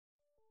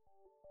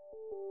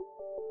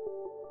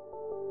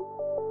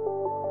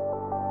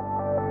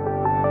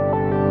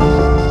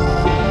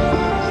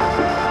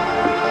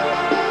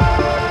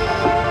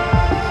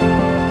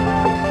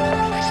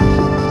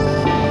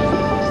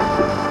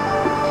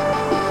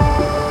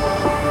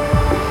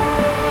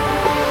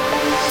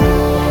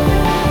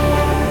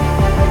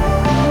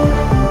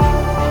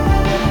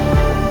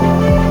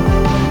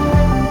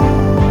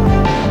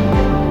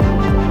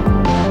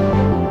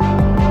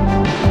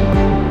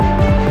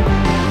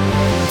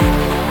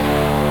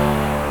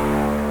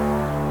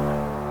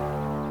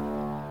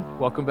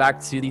Welcome back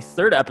to the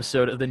third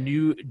episode of the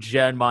New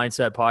Gen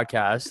Mindset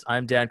Podcast.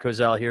 I'm Dan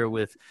Kozel here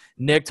with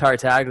Nick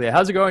Tartaglia.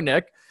 How's it going,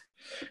 Nick?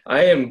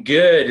 I am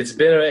good. It's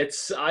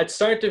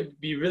starting to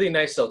be really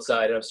nice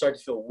outside, and I'm starting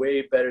to feel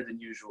way better than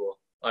usual.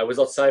 I was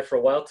outside for a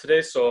while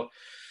today, so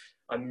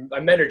I'm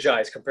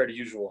energized compared to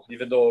usual,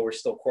 even though we're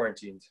still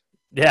quarantined.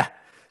 Yeah.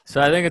 So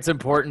I think it's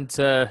important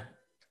to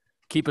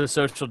keep a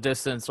social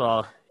distance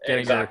while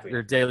getting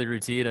your daily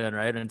routine in,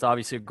 right? And it's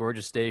obviously a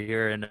gorgeous day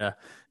here in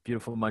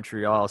beautiful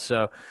Montreal.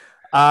 So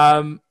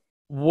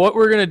what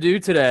we're going to do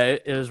today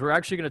is we're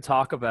actually going to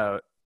talk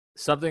about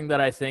something that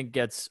I think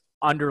gets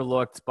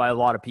underlooked by a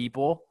lot of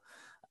people.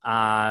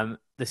 The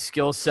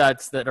skill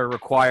sets that are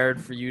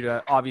required for you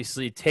to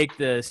obviously take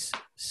this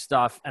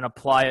stuff and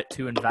apply it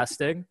to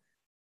investing.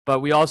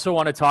 But we also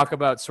want to talk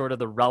about sort of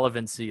the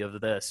relevancy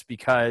of this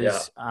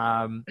because,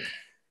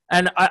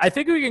 and I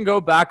think we can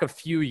go back a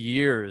few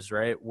years,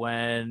 right?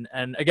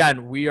 And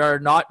again, we are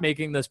not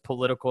making this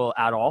political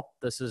at all.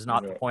 This is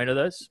not the point of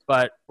this,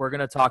 but we're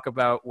going to talk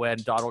about when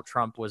Donald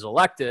Trump was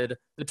elected,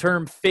 the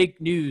term fake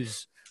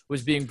news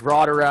was being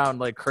brought around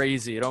like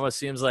crazy. It almost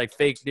seems like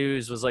fake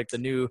news was like the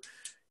new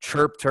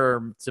chirp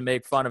term to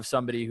make fun of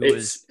somebody who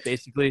is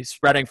basically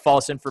spreading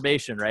false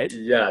information, right?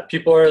 Yeah,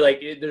 people are like,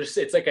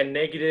 it's like a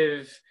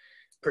negative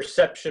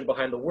perception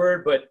behind the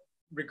word, but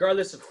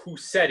regardless of who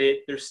said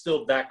it, there's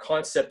still that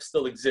concept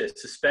still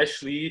exists,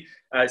 especially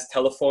as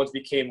telephones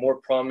became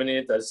more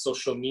prominent, as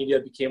social media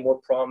became more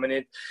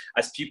prominent,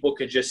 as people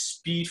could just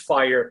speed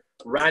fire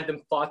random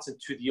thoughts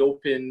into the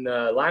open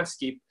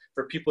landscape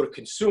for people to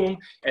consume,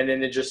 and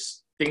then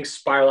things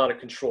spiral out of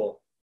control.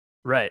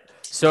 Right.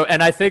 So,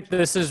 and I think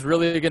this is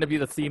really going to be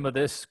the theme of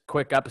this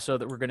quick episode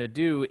that we're going to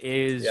do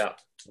is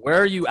where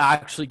are you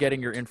actually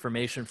getting your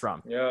information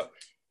from? Yeah.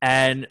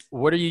 And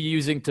what are you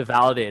using to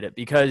validate it?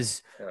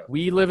 Because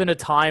we live in a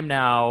time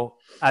now,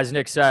 as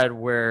Nick said,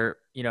 where,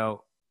 you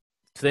know,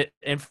 the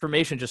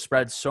information just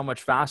spreads so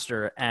much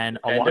faster and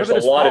there's a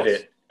lot of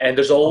it. And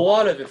there's a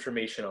lot of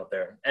information out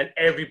there and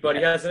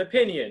everybody has an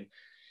opinion.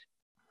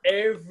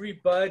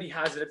 Everybody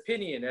has an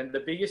opinion. And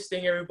the biggest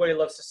thing everybody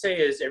loves to say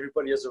is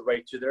everybody has a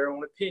right to their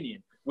own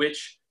opinion,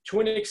 which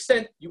to an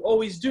extent you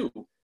always do.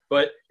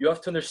 But you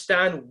have to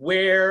understand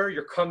where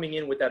you're coming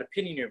in with that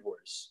opinion of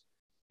yours.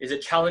 Is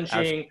it challenging?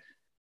 Absolutely.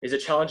 Is it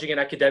challenging an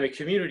academic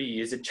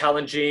community? Is it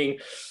challenging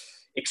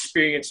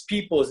experienced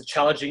people? Is it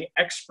challenging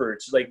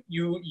experts? Like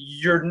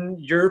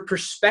your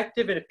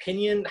perspective and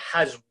opinion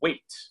has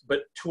weight,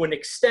 but to an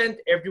extent,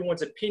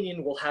 everyone's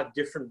opinion will have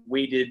different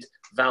weighted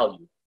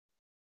value.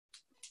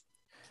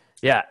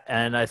 Yeah,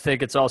 and I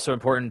think it's also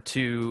important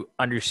to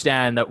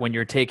understand that when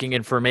you're taking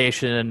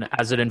information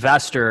as an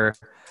investor,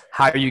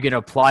 how are you going to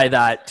apply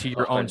that to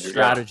your own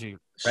strategy,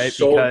 right?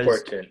 So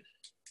important.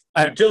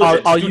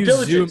 I'll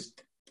use Zoom.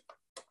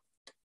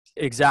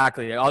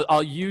 Exactly.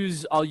 I'll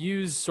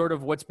use sort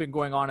of what's been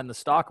going on in the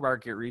stock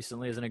market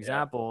recently as an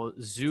example.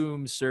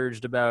 Zoom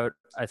surged about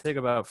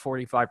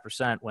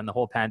 45% when the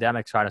whole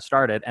pandemic kind of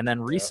started, and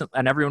then recently,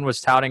 and everyone was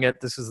touting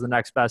it. This is the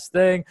next best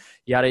thing.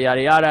 Yada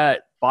yada yada.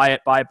 Buy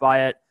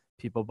it.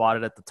 People bought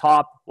it at the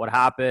top. What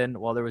happened?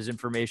 Well, there was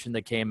information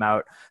that came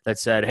out that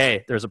said,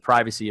 "Hey, there's a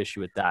privacy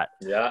issue with that."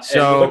 Yeah.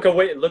 So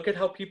and look at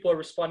how people are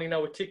responding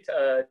now with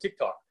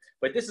TikTok.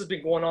 But this has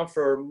been going on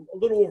for a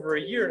little over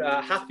a year,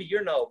 half a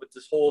year now, with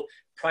this whole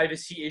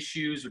privacy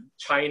issues with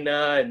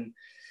China,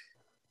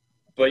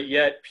 but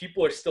yet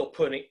people are still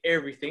putting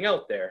everything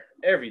out there,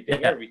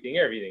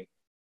 everything.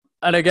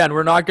 And again,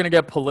 we're not going to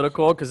get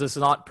political because this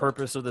is not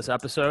purpose of this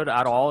episode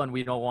at all, and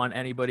we don't want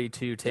anybody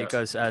to take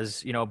us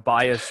as, you know,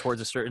 biased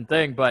towards a certain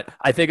thing. But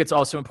I think it's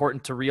also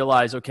important to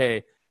realize,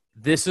 okay,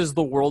 this is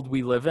the world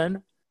we live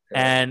in,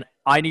 and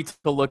I need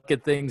to look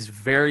at things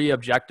very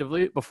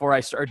objectively before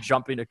I start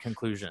jumping to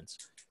conclusions.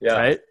 Yeah.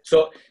 Right.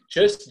 So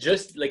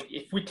just like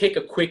if we take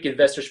a quick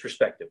investor's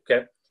perspective,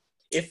 okay?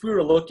 If we were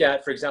to look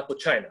at, for example,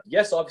 China,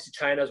 yes, obviously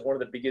China is one of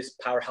the biggest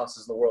powerhouses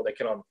in the world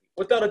economically,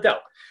 without a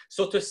doubt.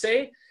 So to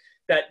say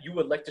that you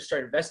would like to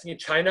start investing in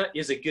China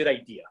is a good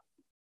idea.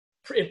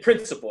 In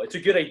principle, it's a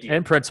good idea.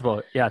 In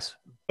principle, yes.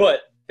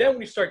 But then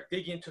when you start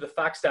digging into the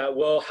facts that,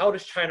 well, how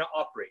does China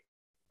operate?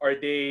 Are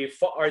they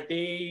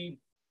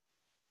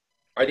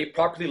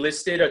properly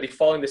listed? Are they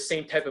following the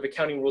same type of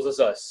accounting rules as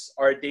us?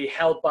 Are they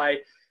held by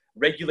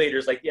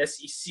regulators like the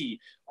SEC?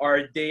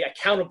 Are they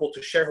accountable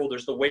to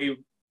shareholders the way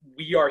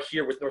we are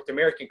here with North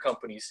American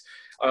companies?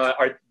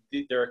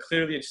 They're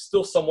clearly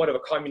still somewhat of a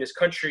communist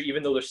country,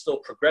 even though they're still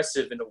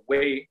progressive in a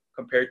way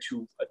compared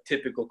to a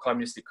typical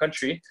communistic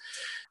country.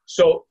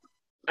 So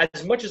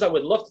as much as I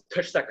would love to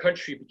touch that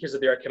country because of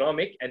their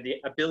economic and the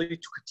ability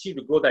to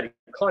continue to grow that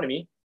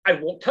economy, I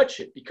won't touch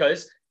it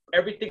because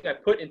everything I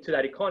put into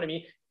that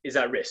economy is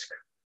at risk.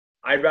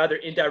 I'd rather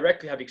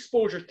indirectly have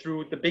exposure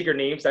through the bigger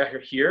names that are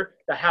here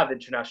that have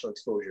international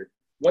exposure.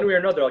 One way or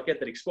another, I'll get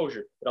that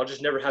exposure, but I'll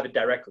just never have it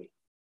directly.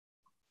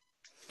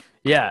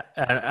 Yeah,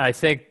 and I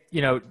think,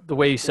 you know, the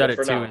way you said it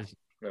too is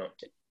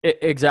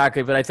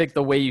exactly. But I think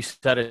the way you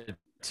said it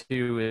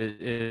too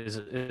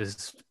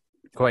is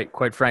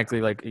quite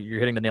frankly, like you're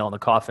hitting the nail on the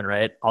coffin,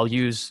 right? I'll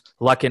use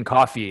Luckin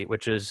Coffee,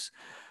 which is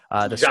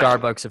the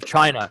Starbucks of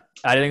China.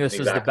 I think this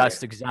is the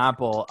best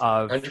example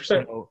of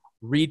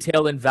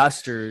retail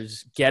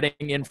investors getting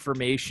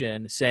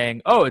information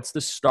saying, oh, it's the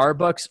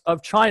Starbucks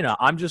of China,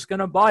 I'm just going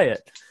to buy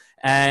it.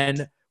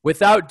 And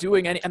without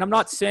doing any, and I'm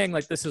not saying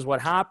like this is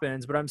what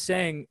happens, but I'm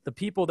saying the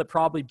people that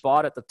probably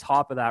bought at the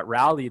top of that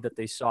rally that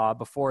they saw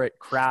before it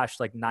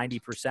crashed like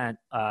 90%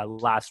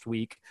 last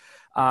week,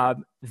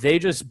 they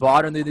just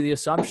bought under the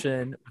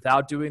assumption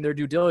without doing their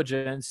due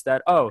diligence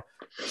that, oh,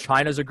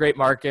 China's a great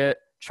market.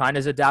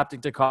 China's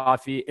adapting to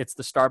coffee. It's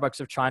the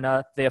Starbucks of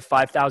China. They have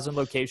 5,000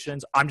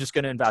 locations. I'm just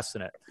going to invest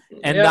in it.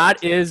 And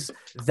that is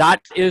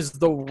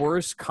the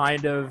worst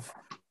kind of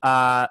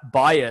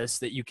bias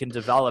that you can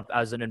develop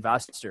as an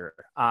investor.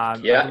 I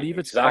believe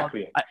it's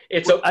exactly.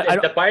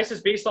 The bias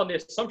is based on the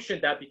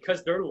assumption that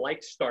because they're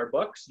like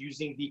Starbucks,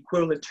 using the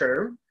equivalent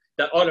term,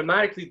 that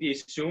automatically they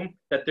assume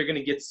that they're going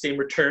to get the same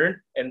return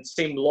and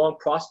same long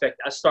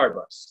prospect as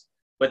Starbucks.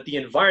 But the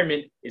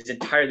environment is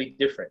entirely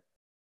different.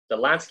 The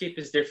landscape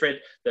is different,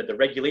 that the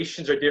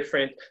regulations are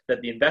different,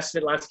 that the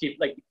investment landscape,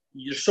 like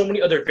there's so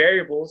many other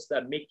variables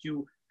that make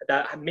you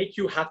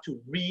have to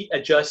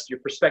readjust your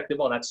perspective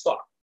on that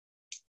stock.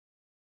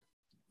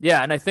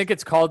 Yeah, and I think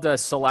it's called a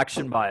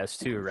selection bias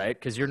too, right?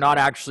 Because you're not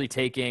actually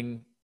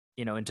taking,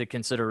 into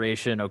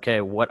consideration, okay,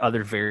 what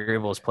other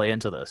variables play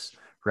into this,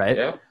 right?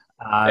 Yeah.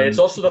 And it's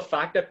also the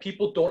fact that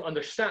people don't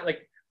understand,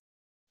 like,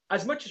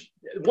 as much as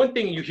one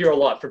thing you hear a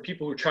lot from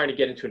people who are trying to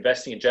get into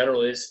investing in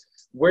general is,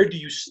 where do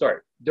you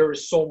start? There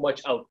is so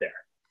much out there.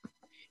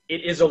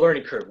 It is a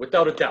learning curve,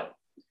 without a doubt.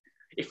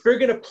 If you're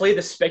going to play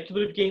the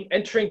speculative game,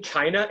 entering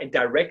China and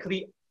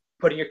directly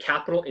putting your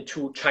capital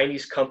into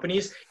Chinese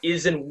companies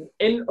is in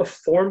a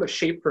form of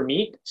shape for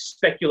me,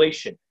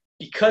 speculation,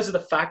 because of the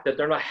fact that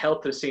they're not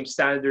held to the same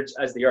standards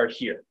as they are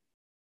here.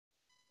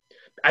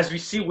 As we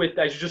see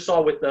as you just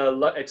saw with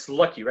it's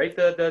Lucky, right?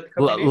 The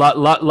company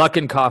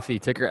Luckin Coffee,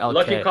 ticker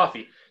LK. Luckin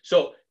Coffee.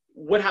 So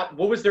what happened?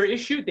 What was their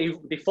issue?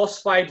 They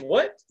falsified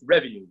what?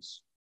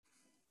 Revenues.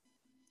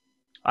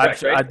 Right?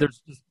 There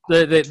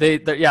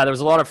was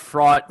a lot of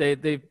fraud.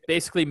 They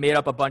basically made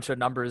up a bunch of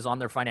numbers on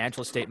their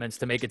financial statements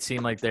to make it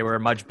seem like they were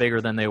much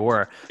bigger than they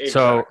were. Exactly.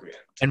 So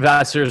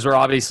investors were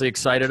obviously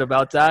excited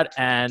about that,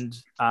 and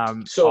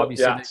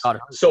obviously they got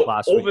hurt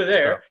last week.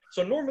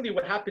 So normally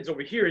what happens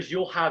over here is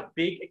you'll have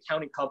big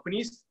accounting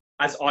companies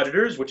as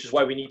auditors, which is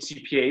why we need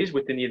CPAs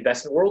within the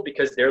investment world,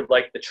 because they're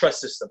like the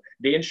trust system.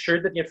 They ensure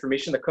that the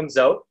information that comes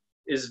out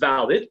is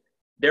valid.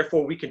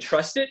 Therefore, we can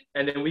trust it,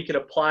 and then we can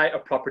apply a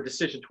proper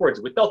decision towards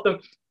it. Without them,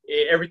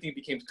 everything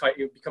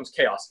becomes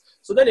chaos.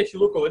 So then if you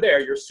look over there,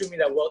 you're assuming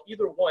that, well,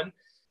 either one,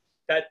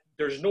 that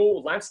there's no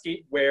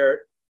landscape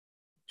where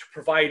to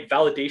provide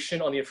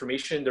validation on the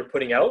information they're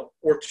putting out,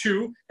 or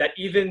two, that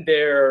even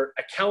their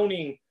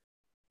accounting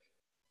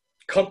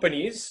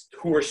companies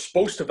who are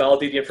supposed to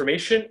validate the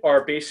information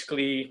are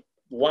basically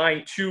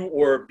lying to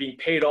or being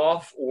paid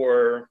off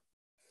or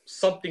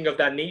something of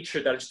that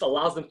nature that just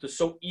allows them to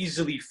so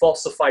easily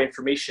falsify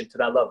information to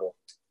that level.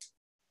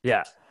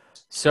 Yeah.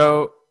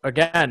 So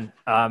again,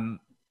 from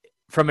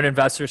an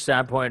investor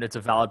standpoint, it's a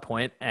valid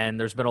point, and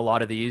there's been a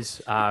lot of these.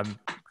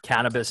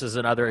 Cannabis is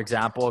another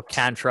example.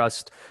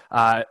 CanTrust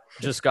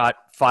just got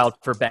filed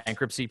for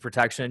bankruptcy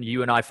protection.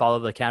 You and I follow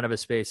the cannabis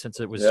space since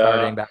it was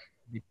starting back.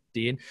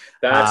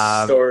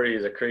 That story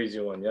is a crazy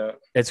one. Yeah,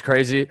 it's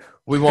crazy.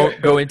 We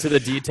won't go into the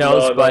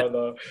details,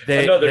 no.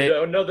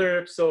 Another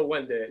episode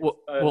one day.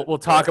 We'll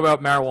talk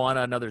about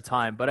marijuana another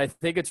time. But I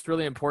think it's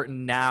really important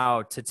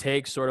now to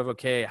take sort of,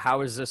 okay,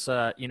 how is this?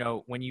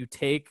 When you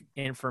take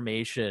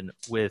information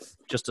with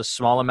just a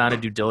small amount of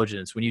due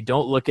diligence, when you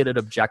don't look at it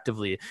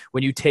objectively,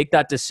 when you take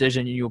that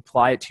decision and you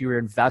apply it to your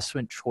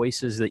investment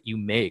choices that you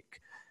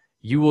make,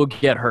 you will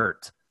get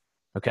hurt.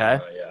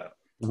 Okay.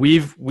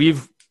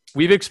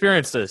 We've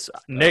experienced this.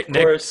 Nick,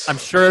 I'm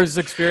sure has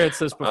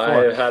experienced this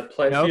before. I've had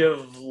plenty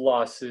of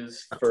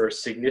losses for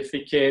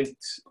significant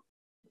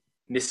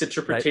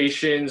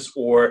misinterpretations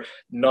or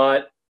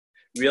not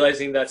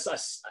realizing that's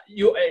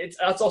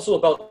also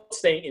about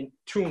staying in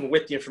tune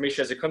with the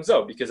information as it comes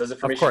out, because as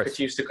information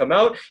continues to come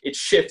out, it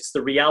shifts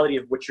the reality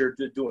of what you're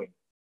doing.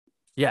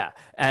 Yeah.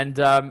 And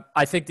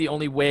I think the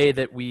only way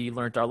that we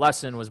learned our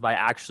lesson was by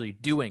actually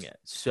doing it.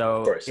 So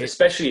of course,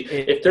 especially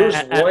if there's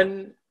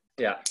one.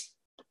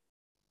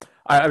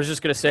 I was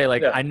just going to say,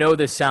 I know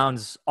this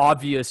sounds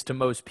obvious to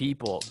most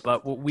people,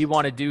 but what we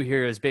want to do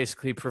here is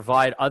basically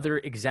provide other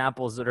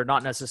examples that are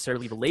not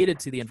necessarily related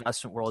to the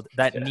investment world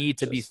that need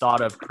to be thought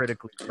of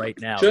critically right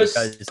now.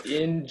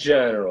 In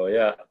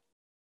general,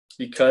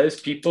 because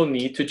people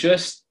need to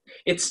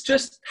it's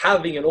just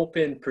having an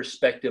open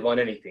perspective on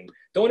anything.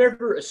 Don't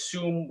ever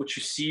assume what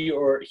you see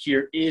or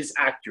hear is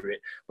accurate,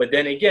 but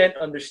then again,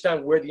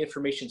 understand where the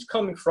information is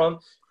coming from,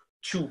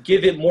 to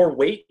give it more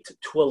weight,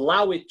 to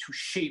allow it to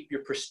shape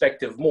your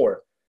perspective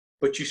more.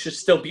 But you should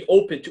still be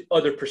open to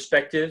other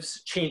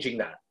perspectives, changing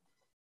that.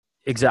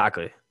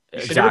 Exactly.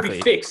 You should never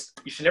be fixed.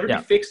 You should never be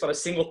fixed on a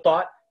single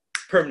thought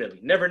permanently.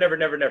 Never, never,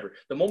 never, never.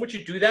 The moment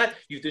you do that,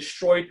 you've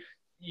destroyed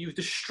you've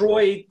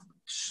destroyed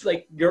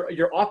like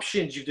your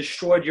options. You've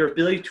destroyed your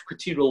ability to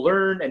continue to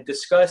learn and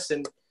discuss.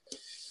 And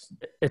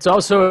it's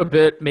also a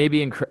bit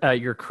maybe in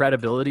your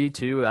credibility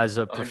too, as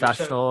a 100%.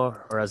 Professional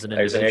or as an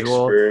As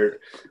individual, an expert,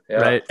 yeah.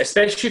 Right?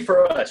 Especially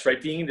for us,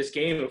 right? Being in this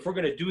game, if we're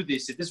going to do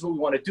this, if this is what we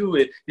want to do,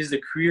 this is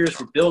the careers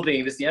we're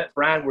building, this is the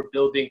brand we're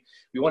building,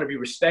 we want to be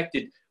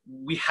respected.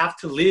 We have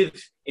to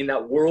live in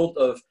that world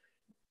of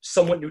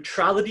somewhat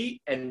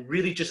neutrality and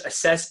really just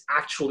assess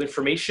actual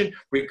information,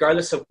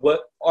 regardless of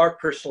what our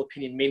personal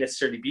opinion may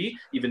necessarily be,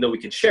 even though we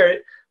can share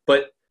it.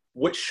 But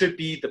what should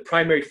be the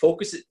primary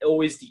focus is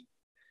always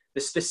the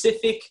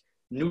specific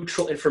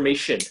neutral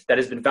information that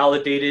has been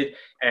validated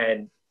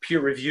and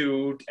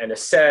peer-reviewed and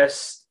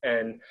assessed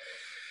and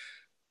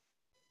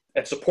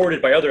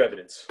supported by other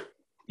evidence.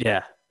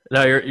 Yeah.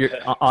 No, you're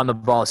on the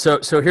ball. So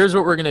here's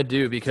what we're gonna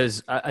do,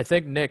 because I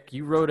think, Nick,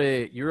 you wrote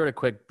a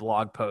quick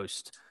blog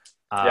post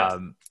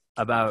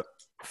about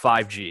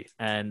 5G,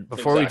 and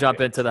before we jump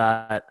into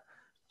that,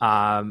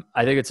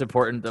 I think it's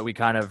important that we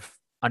kind of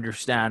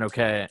understand,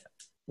 okay,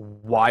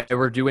 why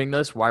we're doing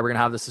this, why we're gonna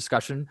have this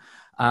discussion.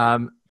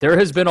 There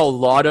has been a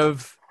lot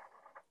of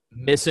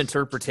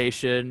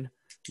misinterpretation,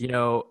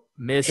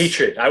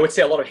 hatred. I would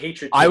say a lot of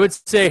hatred too. I would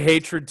say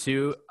hatred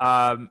too.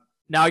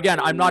 Now, again,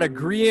 I'm not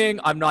agreeing.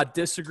 I'm not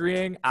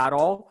disagreeing at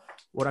all.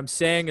 What I'm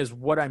saying is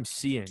what I'm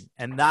seeing.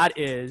 And that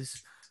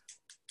is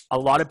a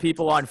lot of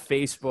people on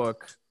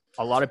Facebook,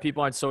 a lot of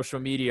people on social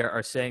media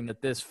are saying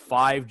that this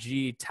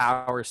 5G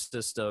tower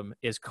system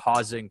is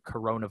causing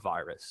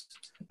coronavirus.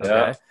 Okay.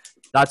 Yeah.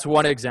 That's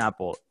one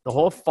example. The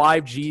whole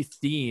 5G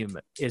theme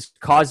is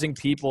causing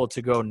people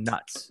to go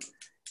nuts.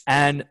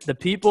 And the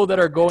people that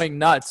are going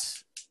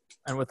nuts,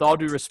 and with all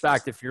due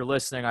respect, if you're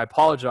listening, I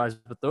apologize,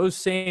 but those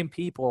same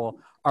people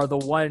are the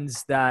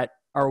ones that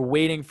are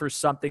waiting for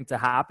something to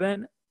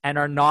happen and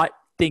are not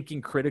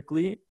thinking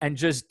critically and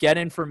just get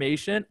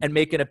information and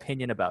make an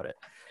opinion about it.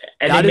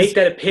 And they make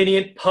that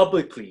opinion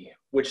publicly,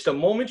 which the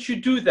moment you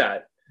do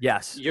that,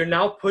 yes, you're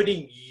now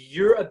putting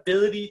your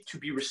ability to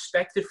be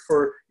respected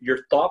for your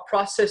thought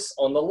process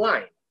on the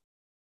line.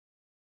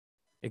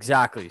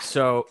 Exactly.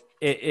 So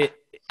it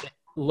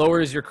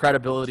lowers your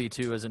credibility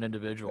too as an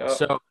individual. Oh.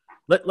 So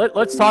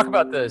let's talk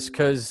about this,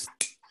 because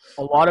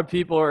a lot of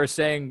people are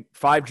saying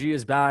 5G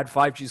is bad,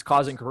 5G is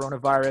causing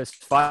coronavirus,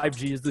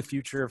 5G is the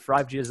future,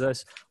 5G is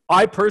this.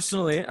 I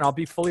personally, and I'll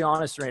be fully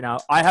honest right now,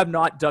 I have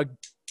not dug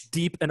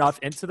deep enough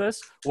into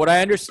this. What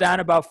I understand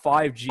about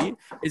 5G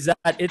is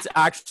that it's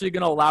actually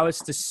going to allow us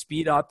to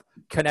speed up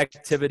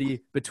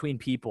connectivity between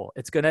people.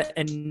 It's going to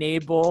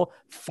enable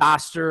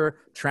faster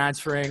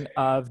transferring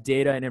of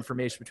data and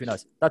information between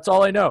us. That's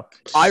all I know.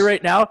 I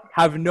right now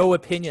have no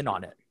opinion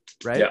on it.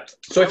 Right? Yeah.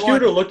 So if you were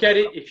to look at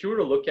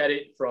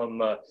it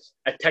from a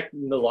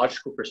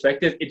technological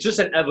perspective, it's just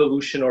an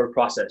evolutionary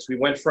process. We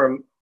went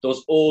from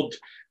those old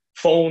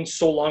phones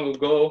so long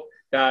ago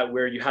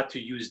where you had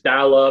to use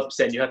dial-ups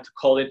and you had to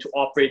call into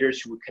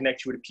operators who would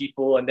connect you with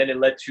people, and then it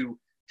led to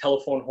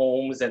telephone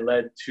homes and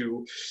led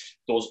to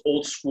those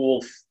old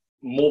school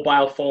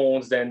mobile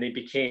phones. Then they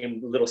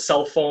became little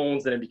cell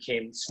phones, then it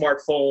became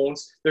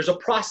smartphones. There's a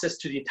process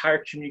to the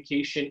entire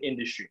communication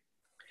industry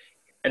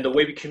and the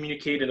way we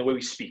communicate and the way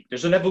we speak.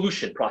 There's an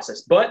evolution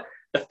process, but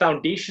the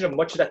foundation of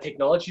much of that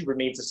technology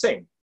remains the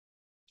same.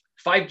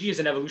 5G is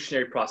an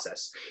evolutionary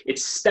process.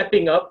 It's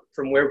stepping up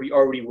from where we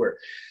already were.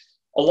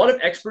 A lot of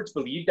experts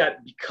believe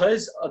that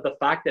because of the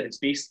fact that it's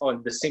based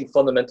on the same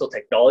fundamental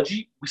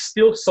technology, we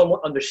still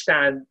somewhat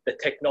understand the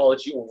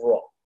technology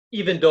overall,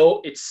 even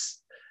though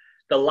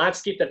the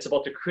landscape that's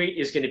about to create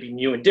is going to be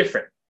new and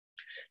different.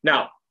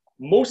 Now,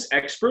 most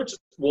experts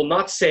will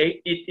not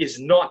say it is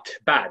not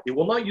bad. They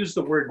will not use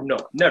the word no,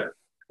 never.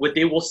 What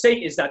they will say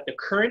is that the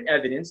current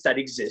evidence that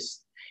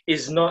exists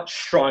is not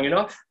strong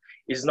enough,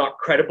 is not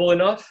credible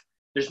enough.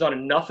 There's not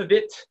enough of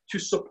it to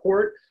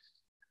support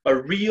a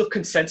real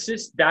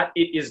consensus that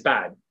it is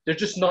bad. There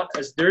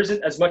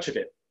isn't as much of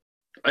it.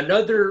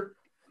 Another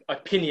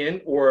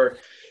opinion or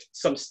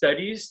some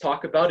studies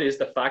talk about is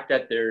the fact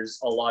that there's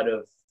a lot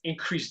of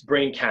increased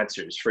brain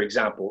cancers, for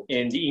example,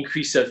 in the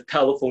increase of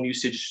telephone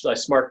usage,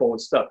 smartphone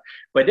stuff.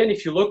 But then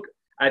if you look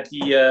at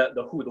the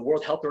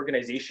World Health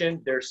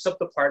Organization, their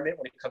sub-department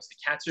when it comes to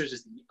cancers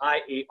is the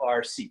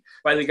IARC.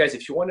 By the way, guys,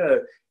 if you want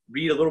to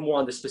read a little more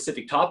on the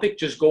specific topic,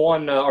 just go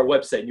on our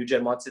website,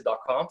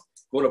 newgenmondset.com,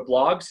 go to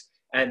blogs,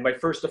 and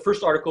the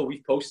first article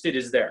we've posted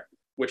is there,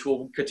 which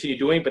we'll continue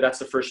doing, but that's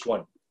the first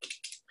one.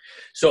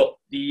 So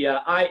the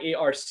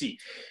IARC,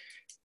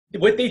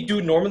 what they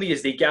do normally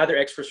is they gather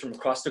experts from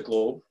across the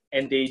globe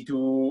and they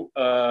do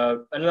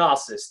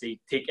analysis.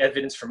 They take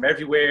evidence from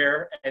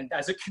everywhere. And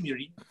as a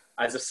community,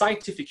 as a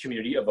scientific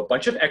community of a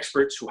bunch of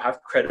experts who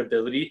have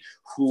credibility,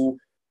 who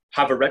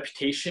have a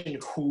reputation,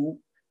 who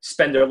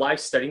spend their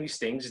lives studying these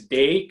things,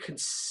 they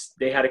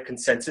had a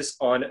consensus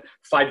on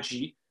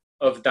 5G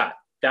of that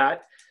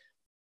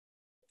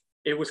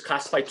it was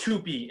classified to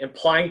be,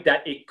 implying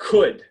that it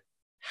could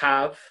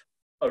have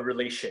a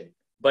relation,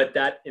 but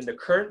that in the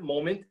current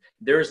moment,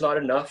 there is not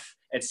enough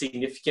and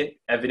significant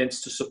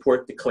evidence to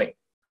support the claim.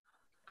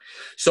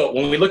 So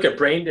when we look at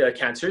brain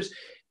cancers,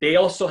 they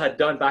also had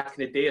done back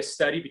in the day a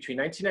study between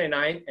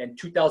 1999 and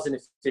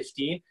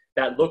 2015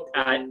 that looked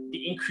at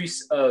the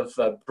increase of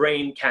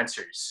brain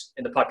cancers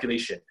in the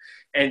population.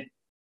 And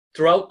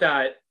throughout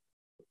that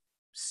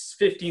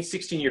 15,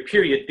 16-year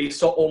period, they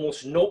saw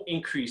almost no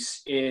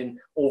increase in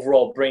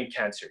overall brain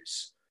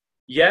cancers.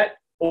 Yet,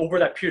 over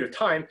that period of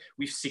time,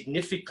 we've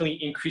significantly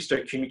increased our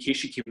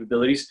communication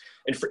capabilities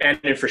and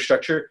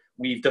infrastructure.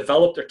 We've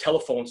developed our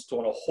telephones to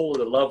on a whole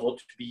other level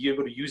to be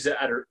able to use it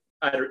at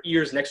our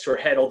ears next to our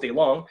head all day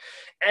long.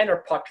 And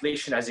our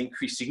population has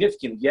increased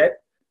significantly,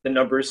 yet the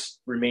numbers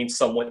remain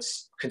somewhat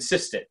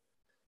consistent.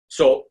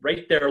 So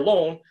right there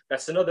alone,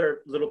 that's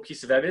another little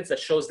piece of evidence that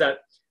shows that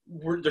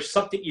there's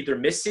something either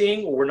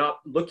missing or we're not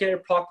looking at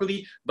it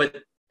properly, but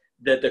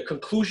the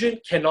conclusion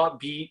cannot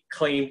be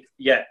claimed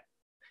yet.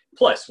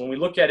 Plus, when we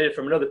look at it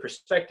from another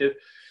perspective,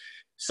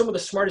 some of the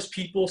smartest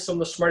people, some of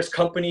the smartest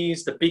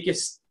companies, the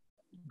biggest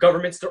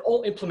governments, they're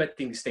all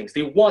implementing these things.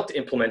 They want to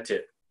implement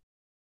it.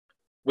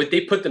 Would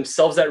they put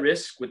themselves at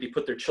risk? Would they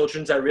put their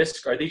children at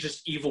risk? Are they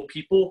just evil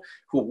people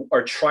who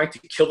are trying to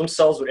kill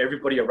themselves with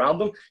everybody around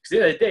them?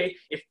 Because at the end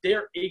of the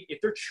day,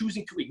 if they're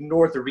choosing to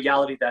ignore the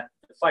reality that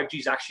 5G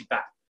is actually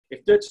bad,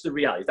 if that's the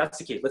reality, if that's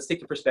the case, let's take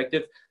the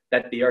perspective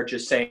that they are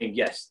just saying,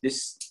 yes,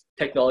 this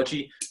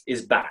technology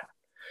is bad.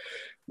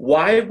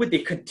 Why would they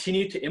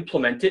continue to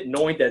implement it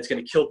knowing that it's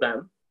going to kill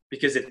them?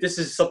 Because if this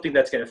is something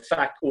that's going to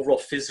affect overall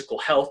physical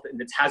health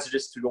and it's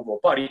hazardous to the overall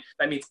body,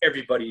 that means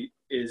everybody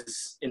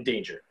is in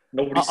danger.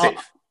 Nobody's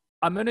safe.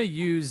 I'm going to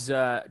use,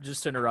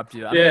 just to interrupt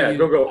you.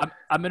 Go.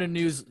 I'm going to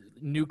use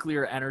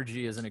nuclear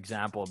energy as an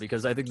example,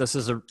 because I think this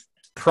is a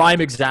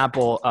prime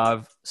example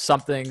of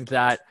something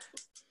that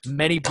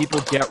many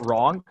people get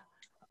wrong.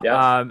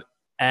 Yeah.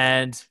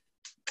 And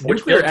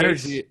nuclear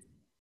energy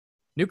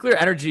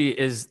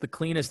is the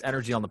cleanest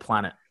energy on the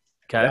planet.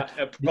 Okay.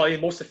 Yeah, probably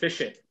the most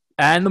efficient.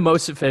 And the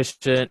most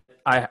efficient.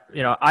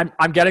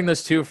 I'm getting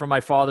this too from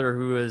my father,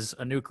 who is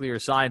a nuclear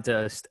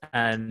scientist,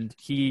 and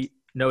he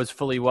knows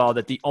fully well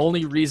that the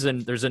only reason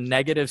there's a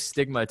negative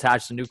stigma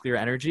attached to nuclear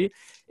energy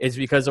is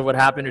because of what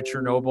happened to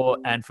Chernobyl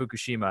and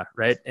Fukushima,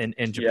 right?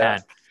 In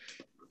Japan.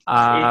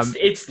 Yeah.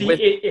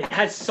 It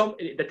has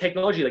the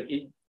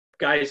technology,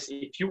 guys,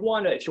 if you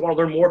want to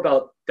learn more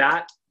about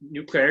that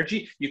nuclear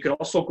energy, you can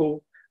also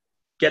go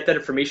get that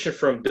information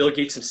from Bill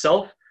Gates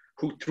himself,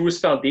 who through his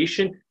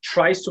foundation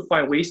tries to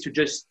find ways to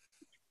just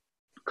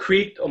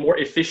create a more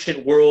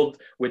efficient world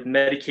with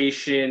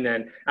medication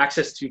and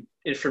access to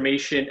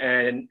information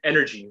and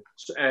energy.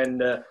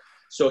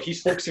 So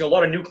he's focusing a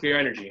lot on nuclear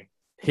energy.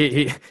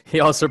 He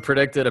also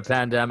predicted a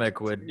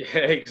pandemic would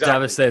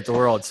devastate the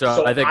world.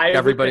 So I think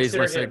everybody's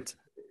listening.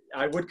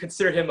 I would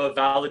consider him a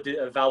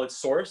valid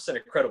source and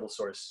a credible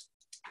source.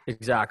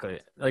 Exactly.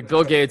 Like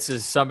Bill Gates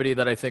is somebody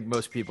that I think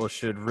most people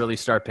should really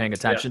start paying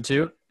attention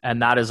to.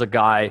 And that is a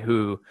guy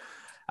who,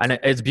 and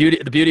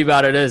the beauty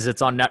about it is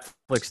it's on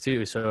Netflix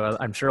too. So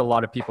I'm sure a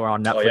lot of people are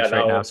on Netflix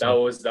right now.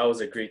 That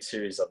was a great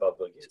series about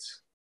Bill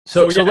Gates.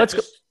 So let's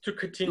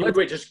continue.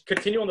 Just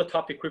continue on the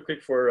topic quickly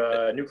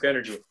for nuclear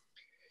energy.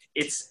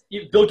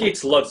 Bill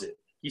Gates loves it.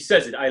 He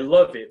says it. I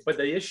love it. But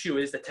the issue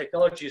is the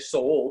technology is so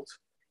old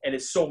and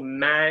it's so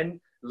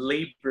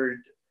man-labored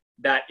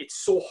that it's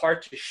so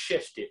hard to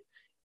shift it.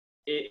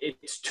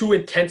 It's too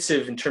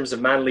intensive in terms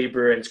of man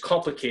labor, and it's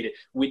complicated.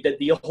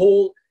 The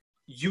whole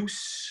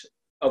use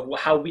of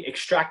how we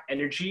extract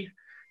energy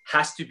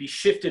has to be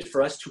shifted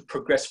for us to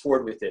progress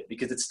forward with it,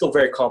 because it's still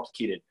very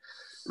complicated.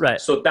 Right.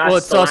 So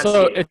that's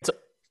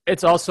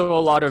it's also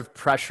a lot of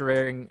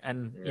pressuring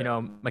and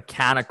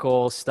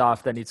mechanical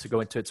stuff that needs to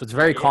go into it. So it's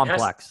very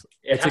complex.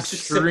 It's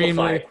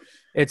extremely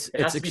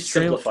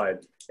simplified.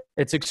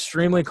 It's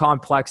extremely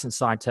complex and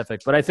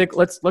scientific. But I think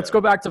let's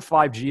go back to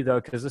 5G though,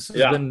 because this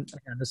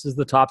is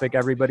the topic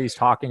everybody's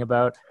talking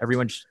about.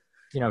 Everyone's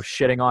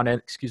shitting on it.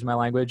 Excuse my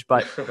language,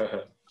 but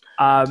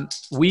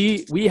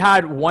we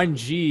had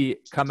 1G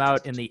come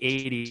out in the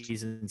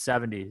 80s and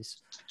 70s,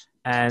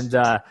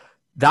 and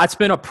that's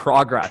been a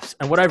progress.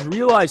 And what I've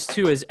realized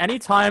too is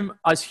anytime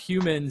us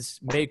humans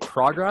make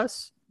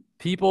progress,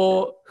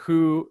 people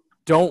who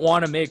don't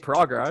want to make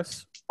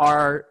progress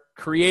are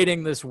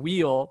creating this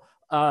wheel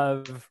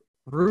of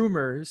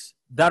rumors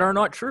that are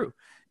not true.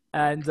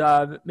 And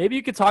maybe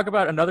you could talk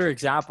about another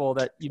example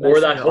that you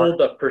mentioned. Or that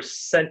hold a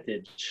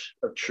percentage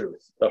of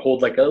truth, that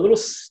hold like a little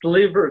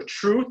sliver of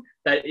truth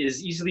that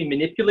is easily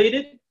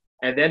manipulated.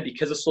 And then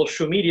because of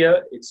social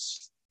media,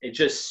 it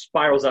just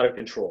spirals out of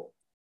control.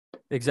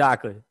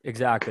 Exactly.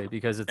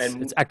 Because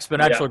it's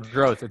exponential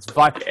growth. It's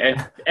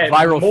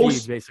viral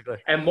feed, basically.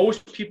 And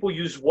most people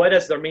use what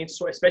as their main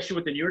source, especially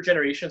with the newer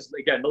generations.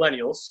 Again,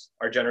 millennials,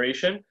 our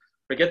generation.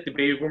 Forget the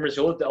baby boomers.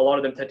 A lot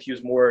of them tend to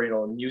use more,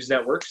 news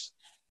networks.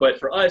 But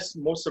for us,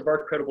 most of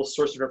our credible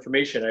source of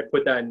information, I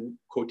put that in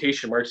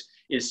quotation marks,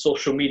 is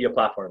social media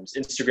platforms,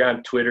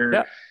 Instagram,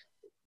 Twitter,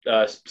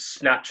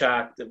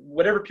 Snapchat,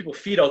 whatever people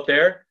feed out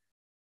there,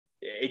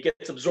 it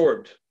gets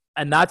absorbed.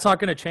 And that's not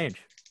going to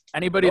change.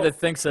 Anybody that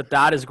thinks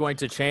that is going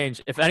to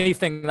change, if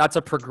anything, that's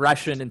a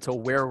progression into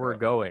where we're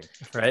going,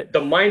 right?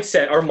 Our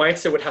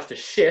mindset would have to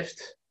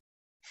shift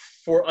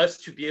for us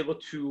to be able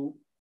to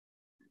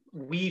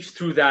weave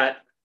through that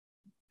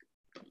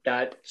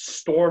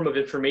storm of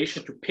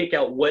information to pick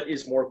out what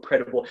is more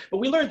credible. But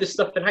we learned this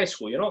stuff in high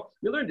school,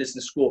 we learned this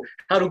in school,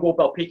 how to go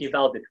about picking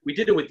valid. We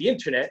did it with the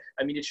internet.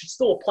 I mean, it should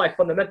still apply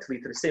fundamentally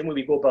to the same way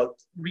we go about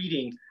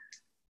reading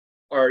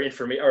our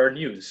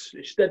news.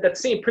 That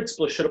same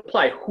principle should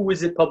apply. Who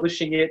is it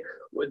publishing it?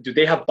 Do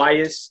they have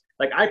bias?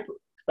 What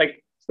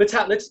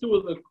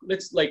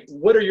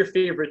are your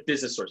favorite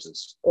business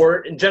sources?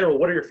 Or in general,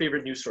 what are your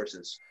favorite news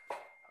sources?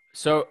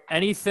 So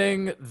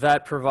anything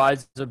that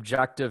provides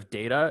objective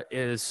data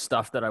is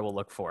stuff that I will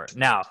look for.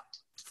 Now,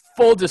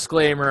 full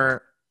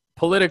disclaimer,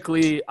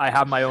 politically, I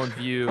have my own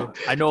view.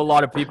 I know a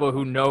lot of people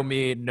who know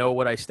me know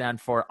what I stand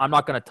for. I'm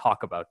not going to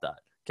talk about that.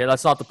 Okay,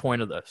 that's not the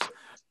point of this.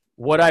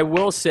 What I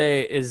will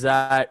say is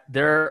that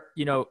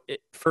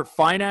for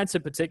finance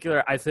in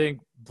particular, I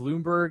think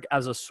Bloomberg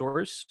as a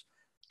source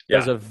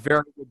does a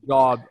very good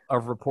job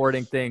of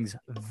reporting things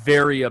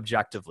very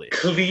objectively.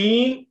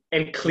 Clean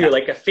and clear,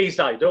 like a face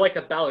value. They're like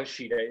a balance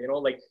sheet,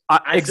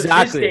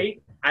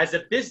 exactly. As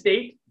of this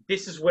date,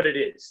 this is what it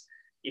is.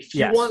 If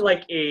you want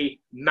like a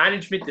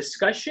management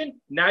discussion,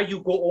 now you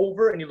go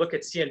over and you look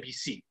at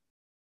CNBC.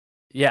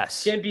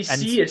 Yes.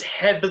 CNBC is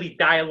heavily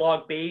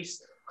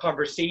dialogue-based,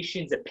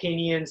 conversations,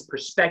 opinions,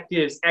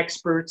 perspectives,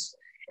 experts.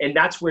 And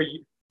that's where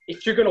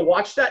if you're going to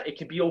watch that, it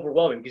can be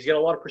overwhelming because you get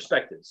a lot of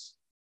perspectives.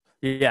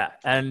 Yeah.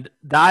 And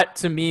that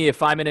to me,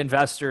 if I'm an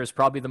investor, is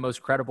probably the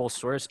most credible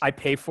source. I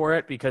pay for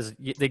it because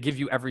they give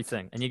you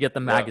everything and you get the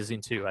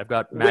magazine too. I've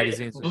got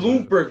magazines.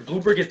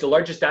 Bloomberg is the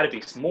largest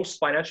database. Most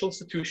financial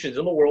institutions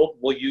in the world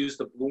will use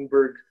the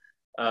Bloomberg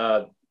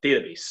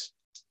database.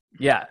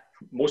 Yeah.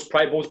 Most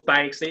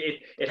banks,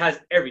 it has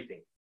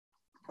everything.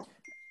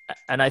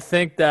 And I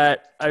think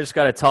that I just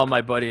got to tell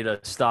my buddy to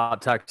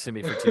stop texting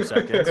me for 2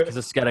 seconds because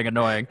it's getting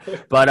annoying.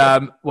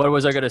 But what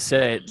was I going to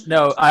say?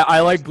 No, I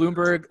like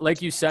Bloomberg.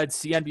 Like you said,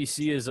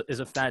 CNBC is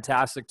a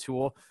fantastic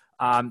tool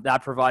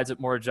that provides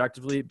it more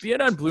objectively. Being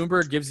on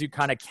Bloomberg gives you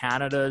kind of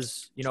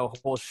Canada's,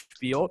 whole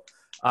spiel.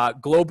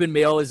 Globe and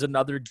Mail is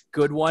another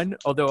good one,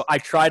 although I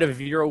try to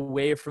veer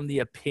away from the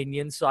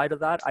opinion side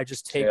of that. I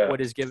just take what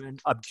is given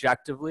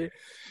objectively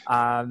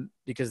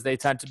because they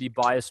tend to be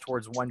biased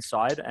towards one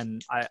side.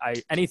 And I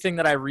anything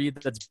that I read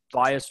that's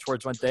biased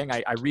towards one thing,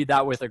 I read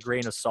that with a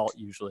grain of salt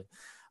usually.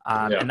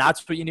 And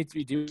that's what you need to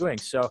be doing.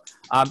 So,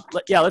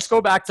 let's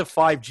go back to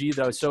 5G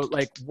though. So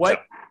like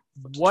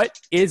what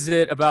is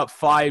it about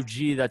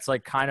 5G that's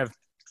like kind of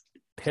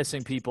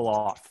pissing people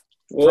off?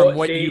 From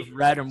what you've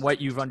read and what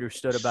you've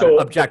understood about it,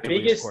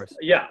 objectively, of course.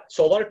 Yeah.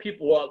 So a lot of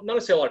people, well, not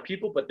necessarily a lot of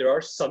people, but there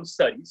are some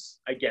studies,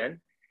 again.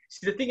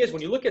 See, the thing is,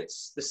 when you look at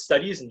the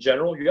studies in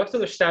general, you have to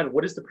understand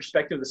what is the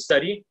perspective of the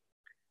study,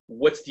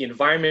 what's the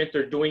environment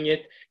they're doing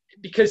it.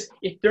 Because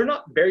if they're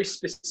not very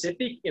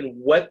specific in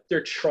what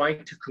they're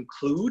trying to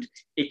conclude,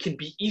 it can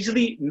be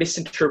easily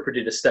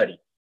misinterpreted a study.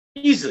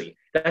 Easily.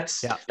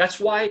 That's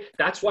why and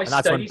that's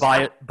studies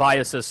when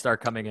biases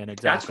start coming in.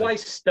 Exactly. That's why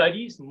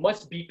studies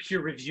must be peer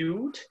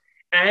reviewed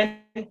and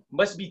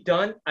must be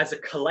done as a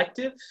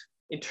collective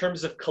in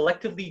terms of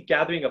collectively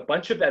gathering a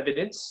bunch of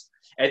evidence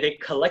and then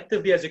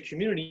collectively as a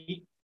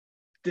community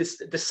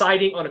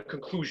deciding on a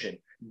conclusion.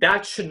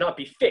 That should not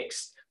be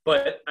fixed,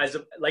 but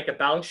like a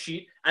balance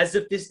sheet, as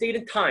of this date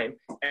and time,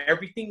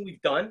 everything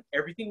we've done,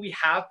 everything we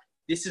have,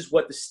 this is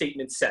what the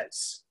statement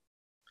says.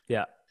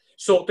 Yeah.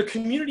 So the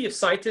community of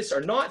scientists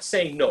are not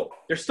saying no.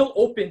 They're still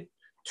open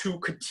to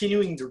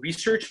continuing to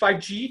research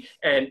 5G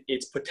and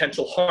its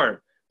potential harm.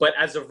 But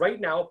as of right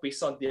now,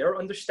 based on their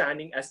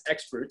understanding as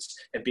experts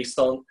and based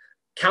on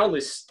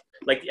countless,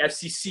 like the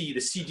FCC, the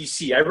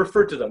CDC, I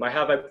refer to them. I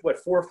have 4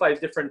 or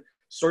 5 different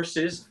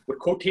sources with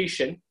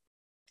quotation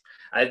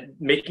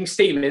making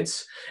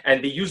statements,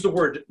 and they use the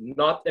word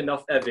not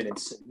enough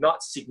evidence,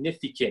 not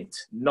significant,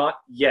 not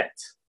yet.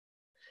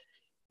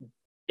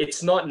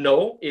 It's not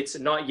no, it's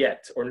not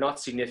yet, or not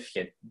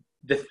significant.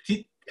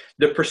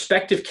 The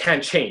perspective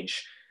can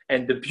change.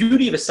 And the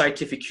beauty of a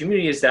scientific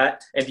community is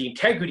that, and the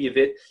integrity of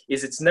it,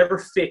 is it's never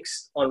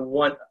fixed on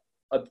one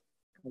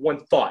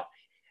thought.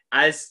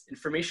 As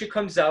information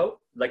comes out,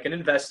 like an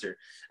investor,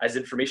 as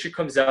information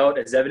comes out,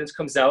 as evidence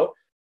comes out,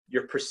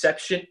 your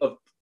perception of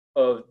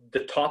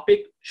the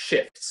topic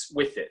shifts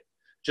with it.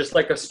 Just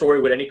like a story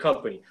with any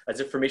company.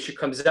 As information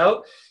comes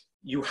out,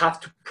 you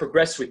have to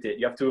progress with it.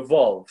 You have to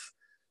evolve.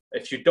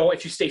 If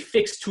you stay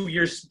fixed 2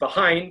 years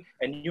behind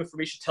and new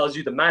information tells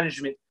you the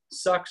management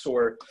sucks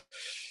or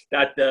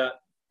that the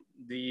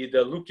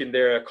Luke in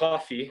their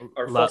coffee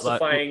are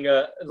falsifying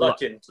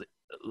Luckin.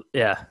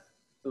 Yeah.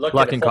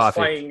 Luckin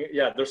coffee.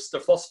 Yeah, they're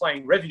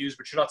falsifying revenues,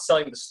 but you're not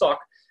selling the stock.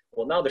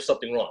 Well, now there's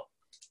something wrong.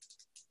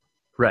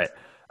 Right.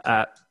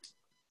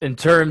 In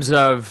terms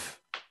of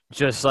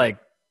just like,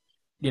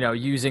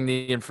 using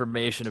the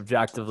information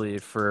objectively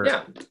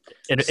for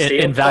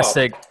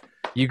investing,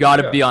 you got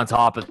to be on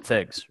top of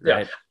things,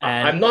 right? Yeah.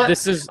 And I'm not.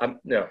 This is.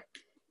 No.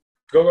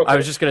 Go. I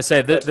was just gonna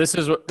say this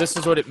is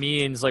what it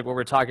means. Like what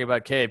we're talking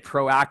about. Okay,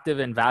 proactive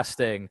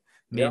investing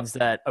means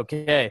that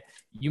okay,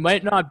 you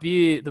might not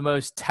be the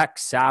most tech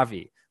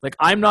savvy. Like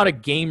I'm not a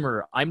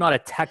gamer. I'm not a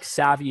tech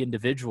savvy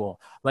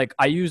individual. Like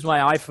I use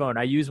my iPhone.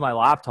 I use my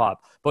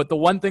laptop. But the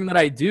one thing that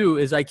I do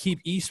is I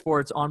keep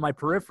esports on my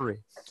periphery,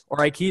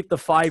 or I keep the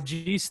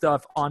 5G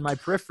stuff on my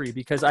periphery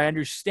because I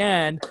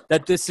understand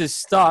that this is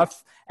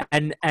stuff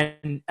and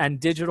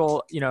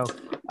digital.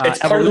 It's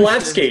part of the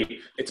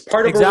landscape. It's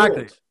part of exactly.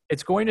 Our world.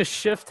 It's going to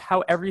shift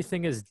how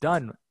everything is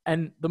done.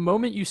 And the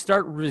moment you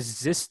start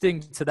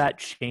resisting to that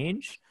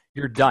change,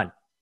 you're done.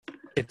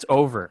 It's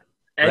over.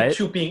 And right?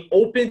 to being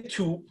open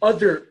to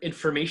other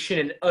information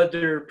and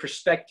other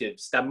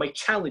perspectives that might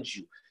challenge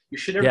you. You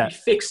should never be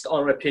fixed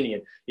on an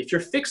opinion. If you're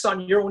fixed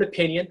on your own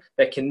opinion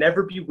that can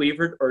never be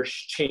wavered or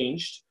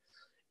changed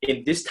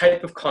in this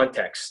type of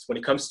context, when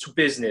it comes to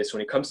business,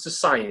 when it comes to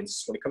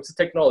science, when it comes to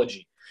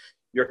technology,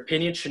 your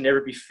opinion should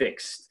never be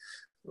fixed.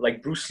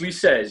 Like Bruce Lee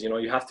says,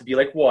 you have to be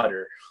like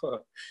water.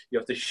 You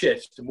have to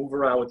shift, to move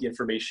around with the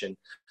information.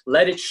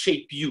 Let it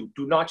shape you.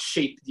 Do not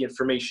shape the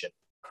information.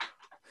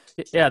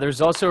 Yeah, there's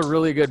also a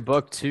really good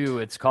book too.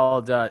 It's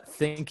called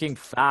Thinking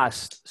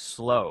Fast,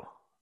 Slow,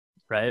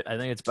 right? I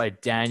think it's by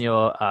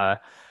Daniel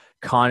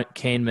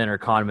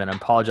Kahneman. I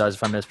apologize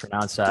if I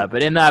mispronounced that.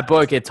 But in that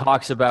book, it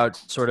talks about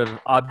sort of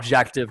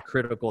objective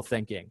critical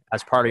thinking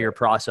as part of your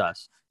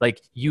process. Like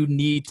you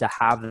need to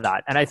have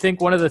that. And I think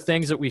one of the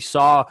things that we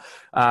saw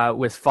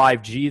with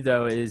 5G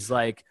though is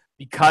like,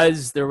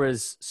 because there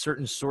was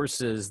certain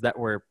sources that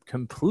were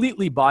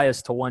completely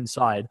biased to one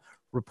side,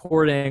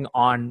 reporting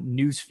on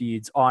news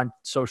feeds, on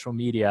social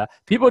media,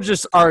 people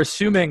just are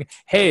assuming,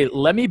 hey,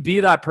 let me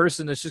be that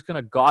person that's just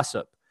going to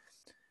gossip.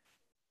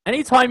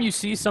 Anytime you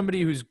see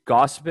somebody who's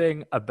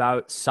gossiping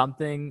about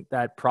something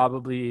that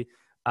probably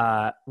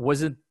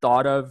wasn't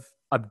thought of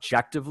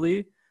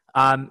objectively,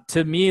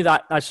 to me,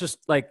 that's just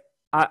like,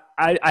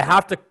 I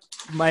have to,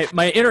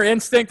 my inner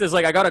instinct is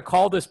like, I got to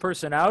call this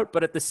person out.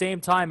 But at the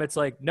same time, it's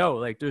like, no,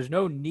 like there's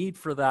no need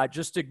for that.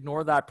 Just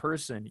ignore that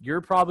person.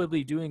 You're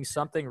probably doing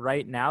something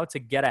right now to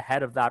get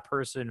ahead of that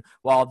person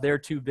while they're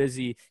too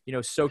busy,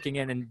 soaking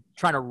in and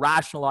trying to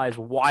rationalize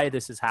why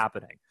this is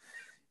happening,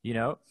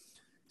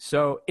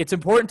 So it's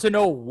important to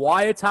know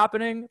why it's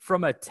happening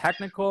from a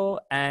technical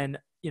and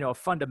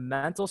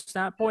fundamental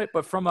standpoint,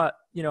 but from a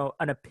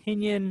an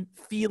opinion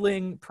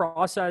feeling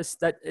process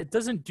that it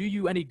doesn't do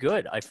you any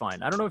good. I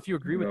find. I don't know if you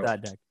agree with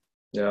that, Nick.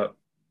 Yeah,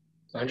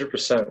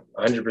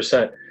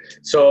 100%.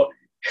 So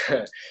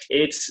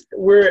it's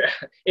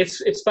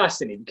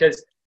fascinating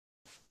because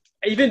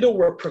even though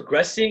we're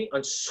progressing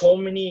on so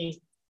many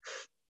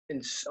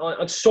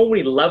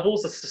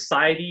levels of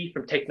society,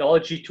 from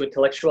technology to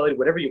intellectuality,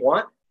 whatever you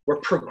want, we're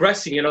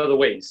progressing in other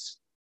ways.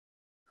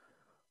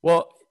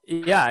 Well,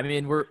 yeah, I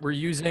mean, we're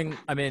using,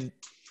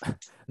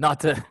 not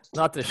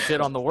to shit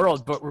on the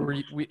world, but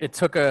it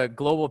took a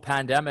global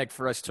pandemic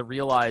for us to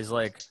realize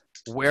like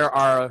where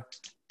our,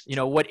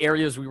 what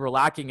areas we were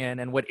lacking in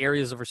and what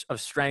areas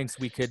of strengths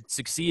we could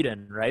succeed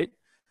in, right?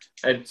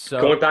 And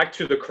so going back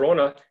to the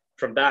corona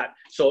from that,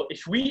 so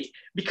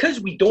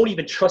because we don't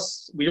even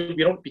trust,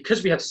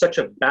 because we have such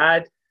a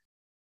bad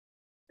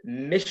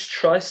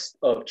mistrust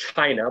of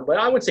China, but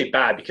I wouldn't say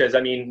bad because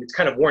it's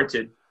kind of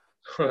warranted.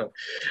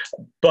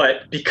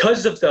 But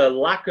because of the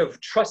lack of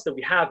trust that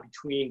we have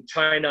between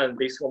China and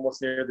basically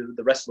almost near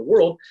the rest of the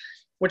world,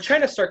 when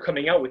China started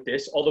coming out with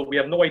this, although we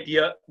have no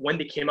idea when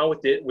they came out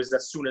with it, was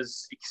as soon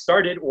as it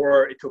started,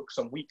 or it took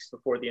some weeks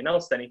before they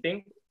announced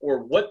anything,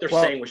 or what they're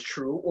saying was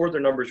true, or their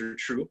numbers are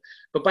true.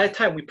 But by the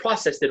time we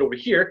processed it over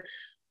here,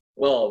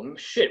 well,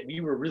 shit, we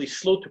were really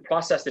slow to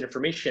process that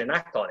information and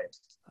act on it.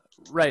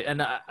 Right,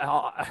 and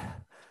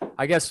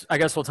I guess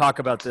we'll talk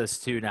about this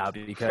too now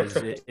because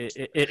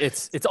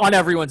it's on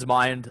everyone's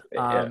mind.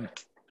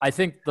 I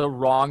think the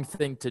wrong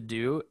thing to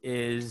do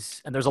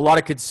is, and there's a lot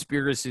of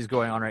conspiracies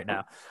going on right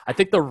now. I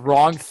think the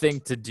wrong thing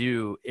to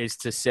do is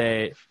to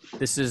say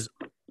this is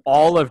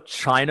all of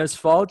China's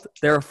fault.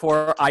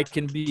 Therefore, I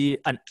can be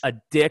a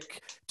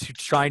dick to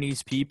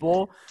Chinese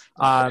people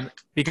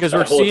because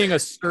we're seeing a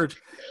surge.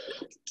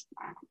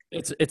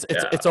 It's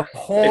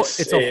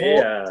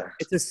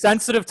a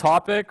sensitive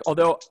topic,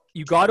 although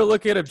you got to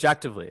look at it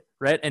objectively,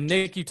 right? And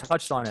Nick, you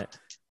touched on it.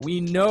 We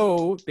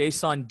know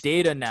based on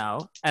data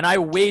now, and I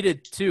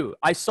waited too.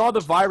 I saw the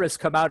virus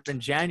come out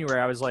in January.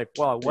 I was like,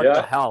 well, what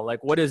the hell?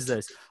 Like, what is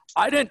this?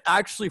 I didn't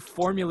actually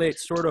formulate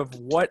sort of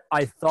what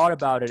I thought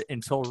about it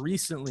until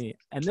recently.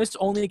 And this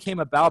only came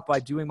about by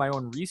doing my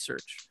own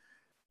research,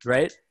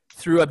 right?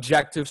 Through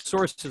objective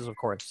sources, of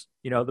course.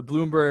 The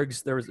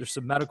Bloombergs, there's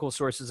some medical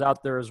sources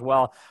out there as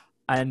well.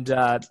 And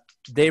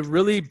they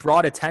really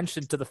brought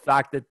attention to the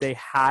fact that they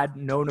had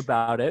known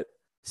about it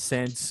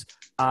since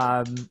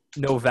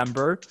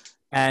November.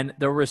 And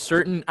there were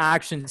certain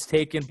actions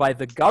taken by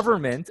the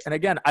government. And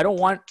again, I don't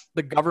want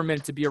the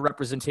government to be a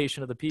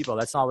representation of the people.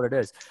 That's not what it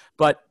is.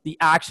 But the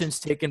actions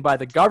taken by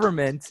the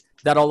government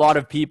that a lot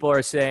of people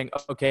are saying,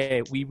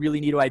 okay, we really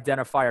need to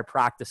identify our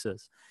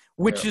practices,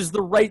 which is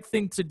the right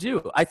thing to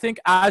do. I think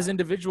as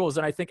individuals,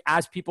 and I think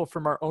as people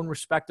from our own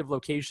respective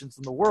locations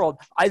in the world,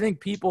 I think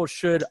people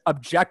should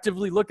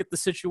objectively look at the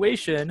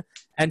situation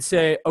and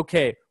say,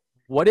 okay,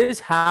 what is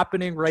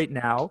happening right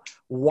now?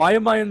 Why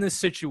am I in this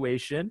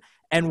situation?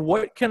 And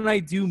what can I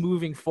do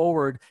moving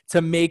forward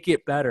to make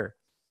it better?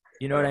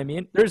 You know what I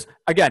mean?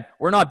 Again,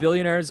 we're not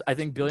billionaires. I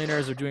think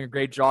billionaires are doing a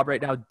great job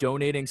right now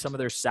donating some of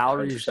their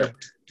salaries. Jeff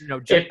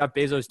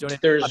Bezos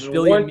donated. There's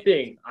one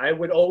thing. I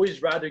would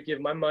always rather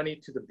give my money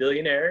to the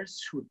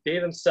billionaires who they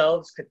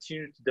themselves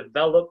continue to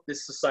develop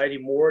this society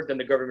more than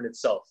the government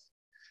itself.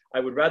 I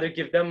would rather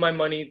give them my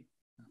money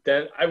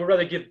I would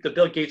rather give the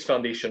Bill Gates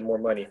Foundation more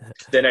money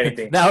than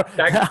anything. now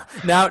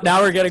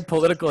we're getting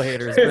political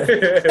haters.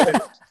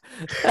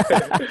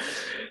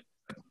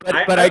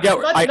 But I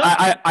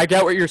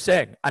get what you're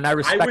saying, and I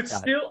respect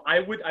that.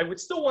 I would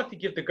still want to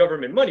give the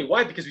government money.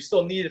 Why? Because we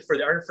still need it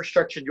for our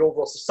infrastructure and the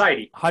overall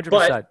society.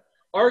 100%.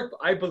 But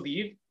I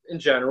believe, in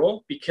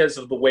general, because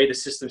of the way the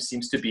system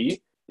seems to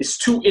be, is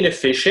too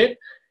inefficient.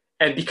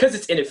 And because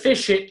it's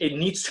inefficient, it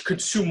needs to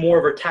consume more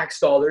of our tax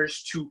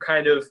dollars to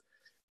kind of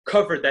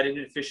cover that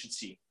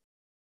inefficiency.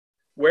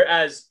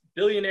 Whereas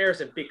billionaires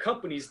and big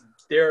companies,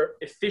 they're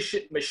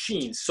efficient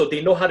machines, so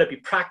they know how to be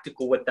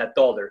practical with that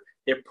dollar.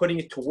 They're putting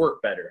it to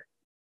work better.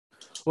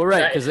 Well,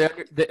 right, because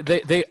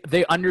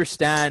they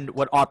understand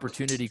what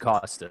opportunity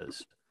cost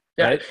is.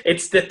 Right? Yeah,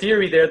 it's the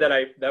theory there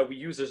that we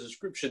use as a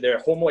description there,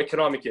 Homo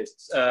economicus.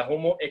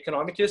 Homo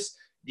economicus,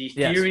 the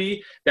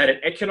theory that an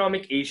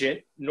economic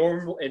agent,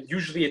 normal, and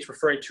usually it's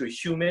referring to a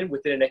human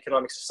within an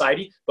economic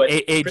society, but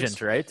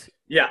agent, right?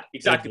 Yeah,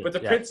 exactly. Agent,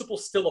 but the principle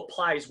still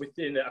applies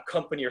within a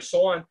company or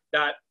so on,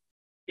 that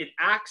it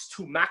acts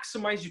to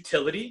maximize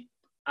utility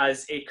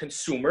as a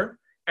consumer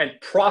and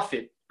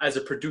profit as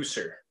a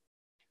producer.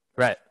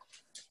 Right.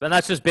 And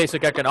that's just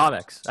basic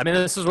economics. I mean,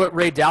 this is what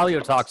Ray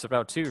Dalio talks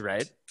about too,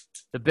 right?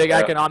 The big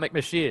economic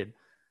machine.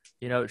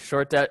 You know,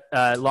 short debt,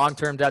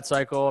 long-term debt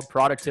cycle,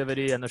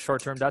 productivity, and the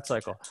short-term debt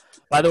cycle.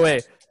 By the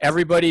way,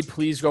 everybody,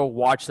 please go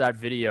watch that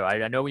video.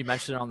 I know we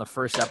mentioned it on the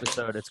first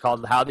episode. It's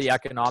called How the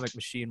Economic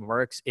Machine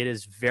Works. It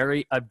is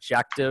very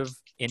objective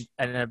and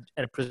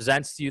it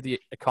presents to you the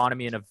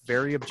economy in a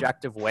very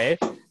objective way.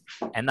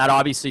 And that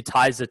obviously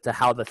ties it to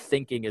how the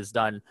thinking is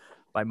done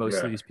by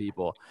most of these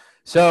people.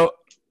 So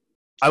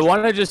I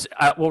want to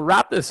we'll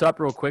wrap this up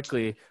real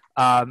quickly.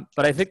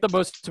 But I think the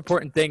most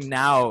important thing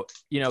now,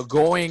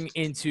 going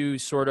into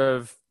sort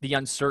of the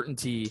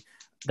uncertainty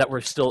that we're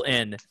still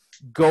in,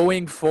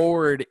 going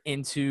forward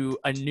into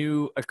a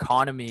new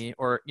economy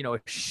or,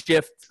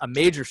 a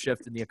major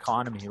shift in the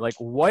economy, like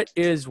what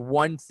is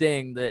one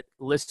thing that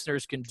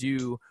listeners can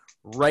do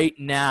right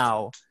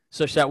now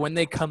such that when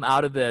they come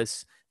out of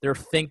this, their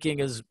thinking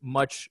is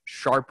much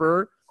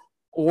sharper,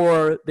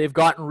 or they've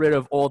gotten rid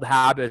of old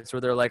habits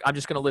where they're like, I'm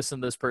just going to listen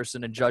to this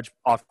person and judge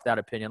off that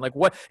opinion. Like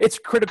it's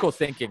critical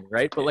thinking,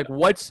 right? But like,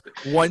 what's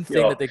one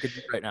thing that they could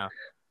do right now?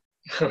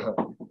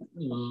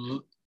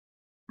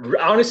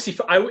 Honestly,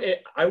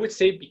 I would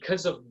say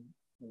because of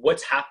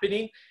what's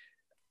happening,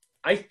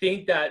 I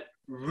think that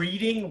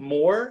reading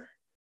more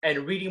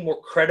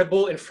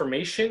credible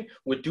information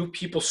would do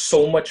people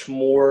so much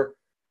more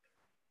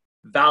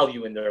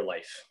value in their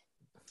life,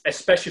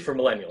 especially for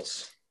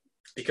millennials.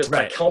 Because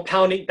that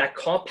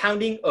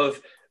compounding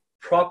of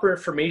proper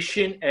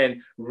information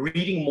and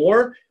reading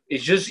more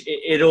is just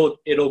it'll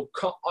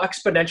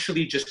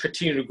exponentially just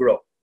continue to grow.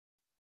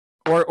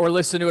 Or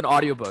listen to an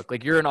audiobook.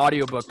 Like you're an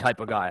audiobook type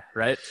of guy,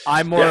 right?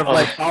 I'm more of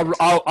like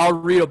I'll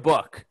read a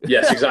book.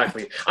 Yes,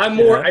 exactly. I'm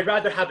more. I'd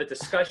rather have a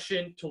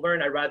discussion to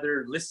learn. I'd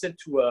rather listen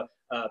to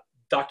a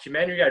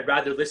documentary. I'd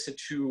rather listen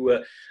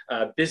to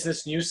a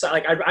business news.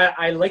 Like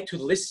I like to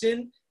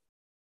listen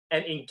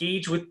and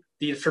engage with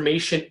the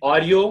information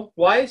audio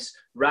wise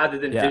rather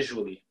than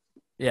visually.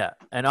 Yeah.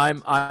 And I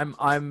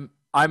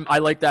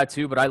like that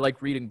too, but I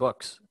like reading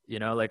books,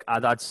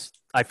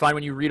 I find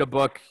when you read a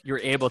book, you're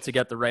able to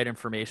get the right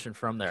information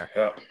from there.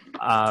 Yeah.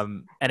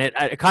 And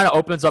it kind of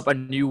opens up a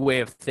new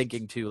way of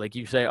thinking too. Like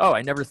you say, oh,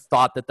 I never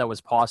thought that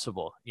was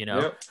possible,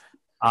 Yeah.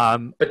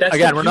 But that's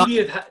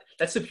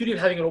that's the beauty of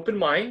having an open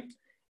mind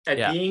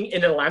and being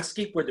in a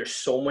landscape where there's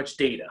so much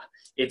data.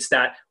 It's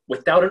that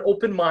without an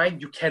open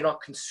mind, you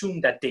cannot consume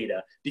that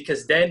data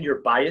because then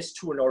you're biased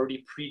to an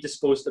already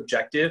predisposed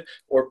objective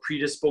or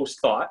predisposed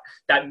thought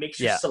that makes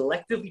you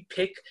selectively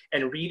pick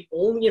and read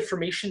only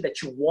information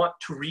that you want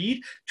to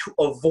read to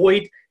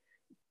avoid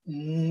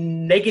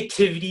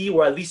negativity,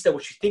 or at least that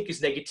what you think is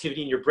negativity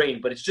in your brain,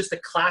 but it's just a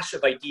clash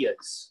of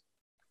ideas.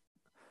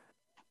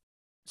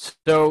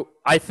 So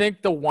I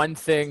think the one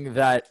thing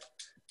that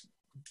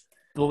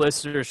the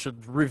listeners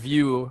should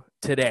review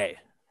today,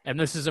 and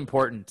this is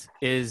important,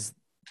 is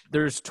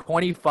there's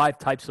 25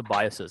 types of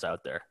biases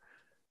out there,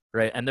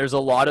 right? And there's a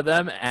lot of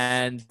them,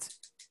 and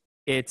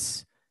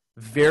it's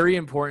very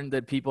important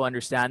that people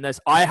understand this.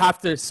 I have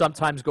to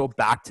sometimes go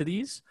back to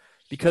these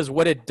because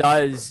what it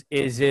does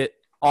is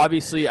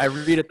obviously I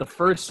read it the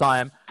first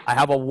time, I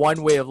have a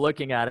one way of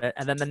looking at it.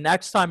 And then the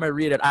next time I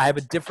read it, I have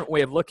a different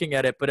way of looking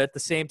at it. But at the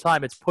same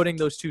time, it's putting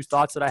those two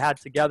thoughts that I had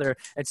together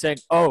and saying,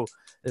 oh,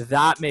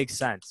 that makes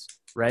sense,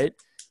 right?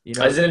 You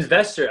know, as an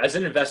investor,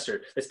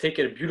 let's take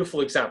it a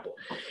beautiful example.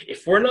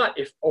 If we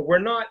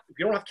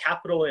don't have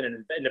capital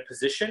in a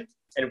position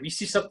and we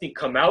see something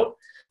come out,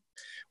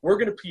 we're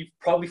going to be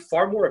probably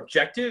far more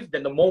objective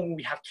than the moment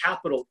we have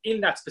capital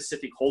in that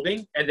specific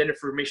holding and then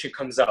information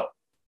comes out.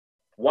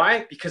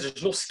 Why? Because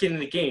there's no skin in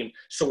the game.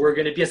 So we're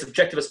going to be as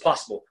objective as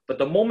possible. But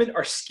the moment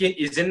our skin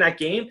is in that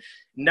game,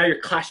 now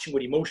you're clashing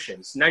with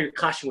emotions. Now you're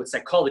clashing with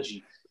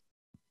psychology.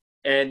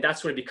 And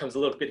that's when it becomes a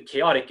little bit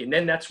chaotic. And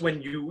then that's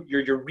when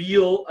your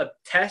real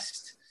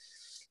test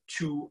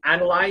to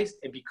analyze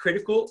and be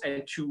critical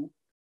and to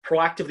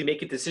proactively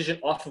make a decision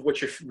off of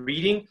what you're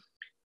reading.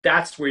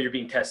 That's where you're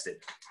being tested.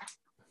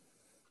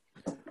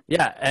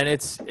 Yeah, and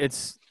it's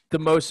the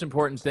most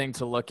important thing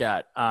to look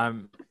at.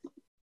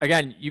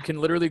 Again, you can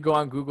literally go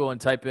on Google and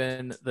type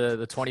in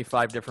the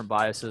 25 different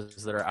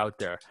biases that are out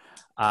there.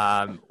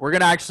 We're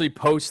gonna actually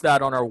post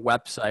that on our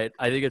website.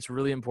 I think it's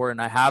really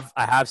important. I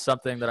have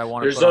something that I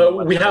want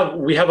to.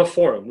 We have a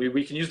forum.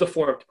 We can use the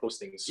forum to post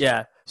things.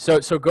 Yeah.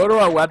 So go to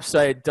our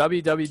website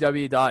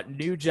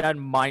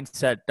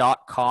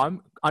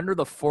www.newgenmindset.com. Under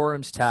the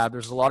forums tab,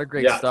 there's a lot of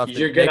great stuff.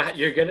 You're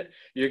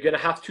gonna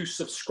have to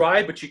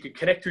subscribe, but you can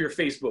connect to your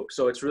Facebook,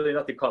 so it's really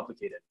nothing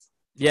complicated.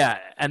 Yeah,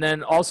 and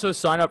then also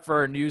sign up for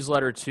our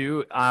newsletter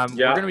too.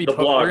 We're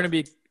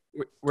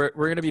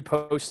gonna be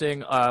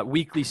posting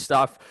weekly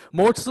stuff,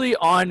 mostly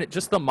on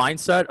just the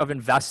mindset of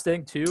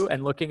investing too,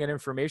 and looking at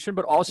information,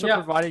 but also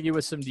providing you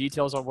with some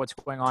details on what's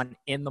going on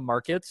in the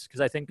markets. Because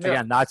I think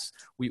again, that's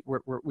we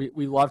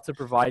love to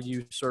provide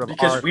you sort of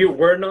because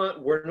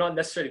we're not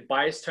necessarily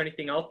biased to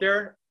anything out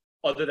there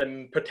other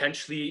than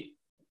potentially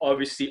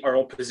obviously our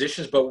own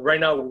positions. But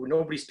right now,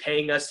 nobody's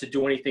paying us to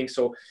do anything.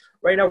 So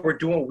right now, we're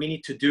doing what we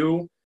need to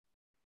do,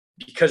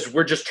 because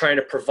we're just trying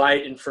to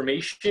provide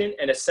information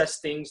and assess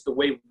things the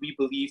way we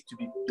believe to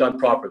be done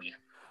properly.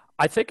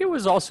 I think it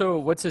was also,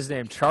 what's his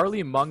name?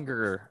 Charlie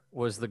Munger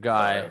was the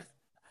guy.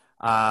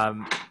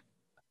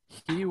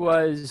 He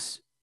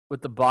was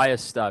with the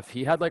bias stuff.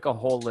 He had like a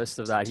whole list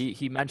of that.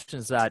 He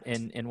mentions that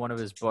in one of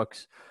his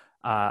books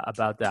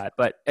about that.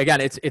 But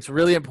again, it's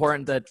really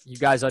important that you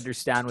guys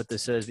understand what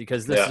this is,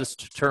 because this just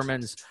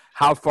determines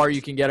how far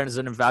you can get as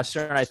an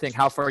investor, and I think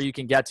how far you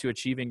can get to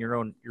achieving your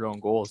own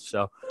goals.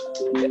 So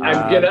you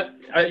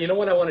know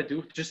what I want to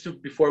do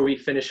before we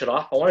finish it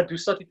off? I want to do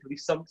something to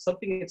leave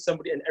something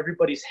in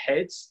everybody's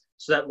heads,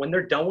 so that when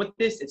they're done with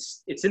this,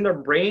 it's in their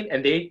brain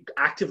and they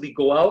actively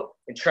go out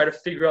and try to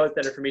figure out if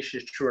that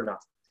information is true or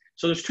not.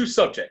 So there's two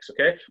subjects,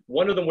 okay?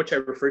 One of them, which I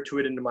referred to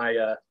it in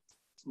my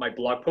my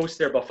blog post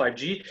there about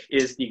 5G,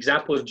 is the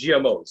example of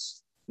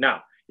GMOs.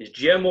 Now, is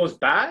GMOs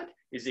bad?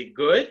 Is it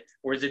good?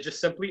 Or is it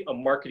just simply a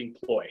marketing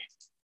ploy?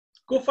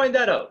 Go find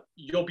that out.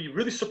 You'll be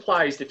really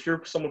surprised if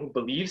you're someone who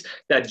believes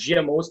that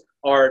GMOs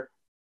are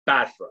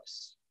bad for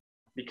us.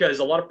 Because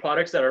a lot of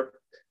products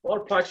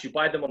you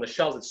buy them on the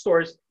shelves at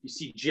stores, you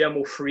see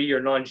GMO free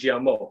or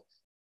non-GMO.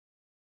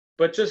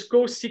 But just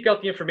go seek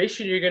out the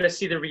information, you're going to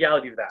see the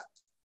reality of that.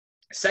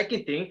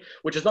 Second thing,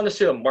 which is not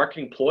necessarily a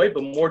marketing ploy,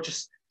 but more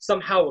just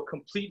somehow a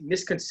complete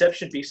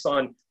misconception based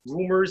on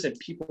rumors and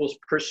people's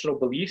personal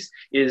beliefs,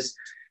 is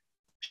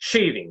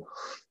shaving.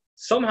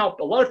 Somehow,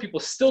 a lot of people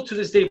still to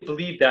this day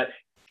believe that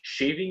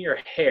shaving your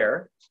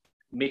hair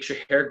makes your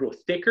hair grow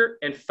thicker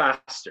and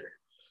faster.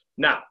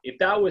 Now, if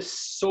that was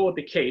so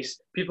the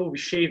case, people would be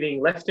shaving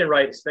left and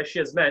right,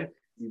 especially as men.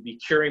 You'd be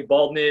curing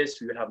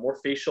baldness. We would have more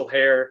facial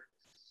hair.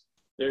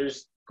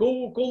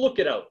 Go look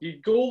it out.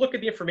 You go look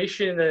at the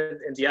information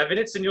and the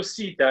evidence, and you'll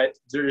see that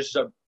there's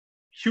a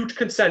huge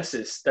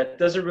consensus that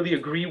doesn't really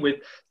agree with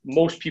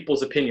most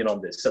people's opinion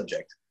on this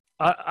subject.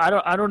 I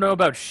don't know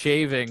about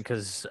shaving,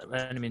 because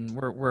I mean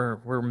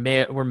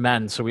we're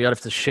men, so we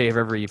have to shave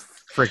every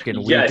freaking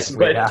week. Yes,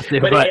 but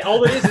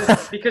all it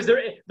is because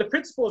the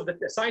principle of the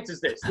science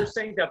is this: they're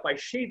saying that by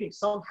shaving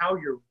somehow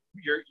you're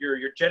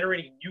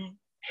generating new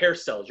hair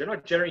cells. You're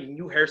not generating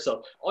new hair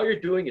cells. All you're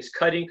doing is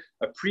cutting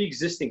a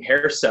pre-existing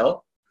hair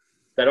cell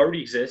that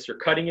already exists. You're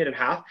cutting it in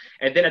half,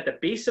 and then at the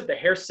base of the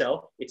hair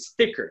cell, it's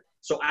thicker.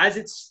 So at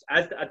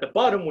the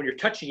bottom, when you're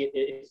touching it,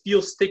 it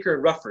feels thicker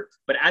and rougher.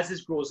 But as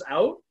this grows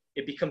out,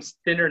 it becomes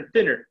thinner and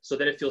thinner, so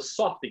that it feels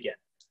soft again.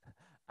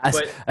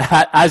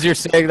 As you're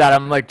saying that,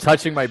 I'm like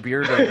touching my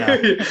beard right now.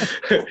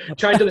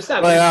 Trying to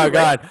understand. Like, oh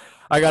God,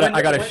 I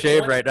gotta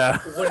shave right now.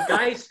 When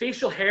guys'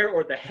 facial hair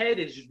or the head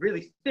is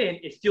really thin,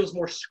 it feels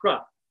more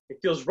scruff. It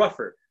feels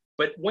rougher.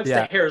 But once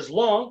the hair is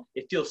long,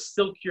 it feels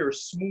silkier,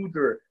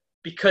 smoother,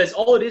 because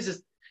all it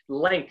is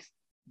length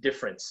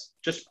difference.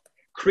 Just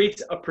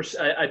creates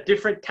a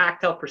different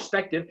tactile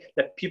perspective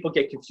that people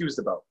get confused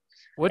about.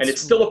 And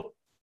it's still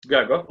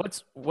go.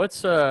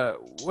 What's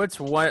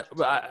one?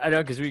 I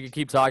know, because we could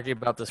keep talking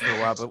about this for a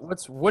while,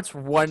 but what's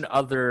one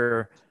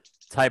other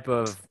type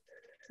of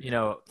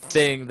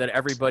thing that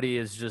everybody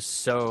is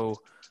just so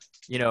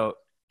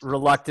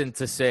reluctant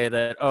to say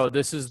that, oh,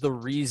 this is the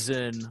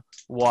reason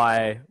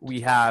why we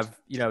have,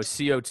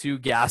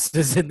 CO2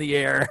 gases in the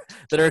air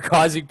that are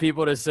causing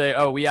people to say,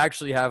 oh, we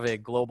actually have a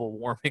global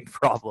warming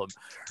problem,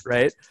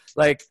 right?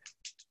 Like,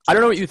 I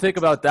don't know what you think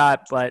about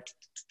that, but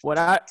what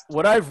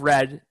I've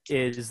read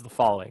is the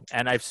following,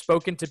 and I've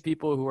spoken to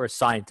people who are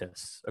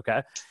scientists,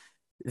 okay?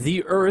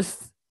 The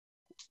Earth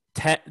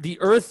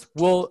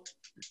will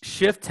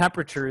shift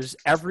temperatures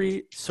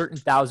every certain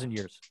 1,000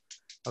 years,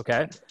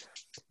 okay?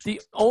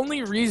 The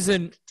only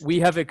reason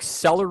we have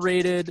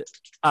accelerated,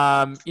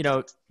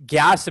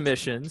 gas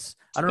emissions.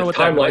 I don't know what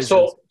that noise is.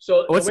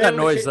 So what's that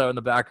noise though in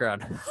the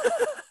background?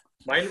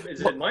 Mine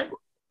is it mine?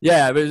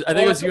 Yeah, I think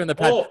it was you in the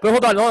pen. But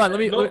hold on. Let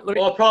me.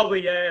 Well,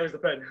 probably it was the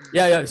pen.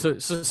 Yeah. So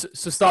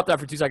stop that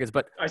for 2 seconds.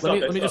 But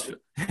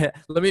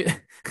let me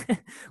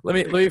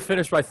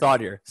finish my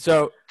thought here.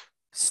 So,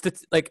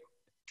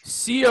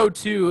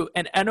 CO2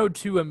 and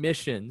NO2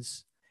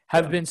 emissions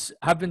have been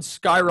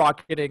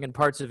skyrocketing in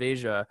parts of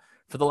Asia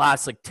for the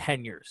last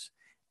 10 years.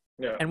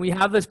 Yeah. And we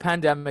have this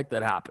pandemic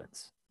that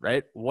happens,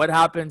 right? What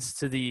happens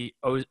to the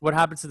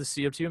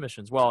CO2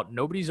 emissions? Well,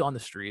 nobody's on the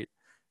street.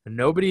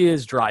 Nobody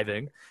is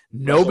driving.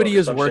 Nobody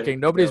is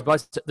working. Nobody's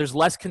busted. There's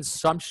less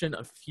consumption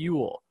of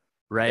fuel,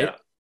 right?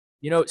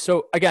 Yeah.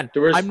 So again,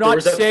 I'm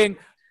not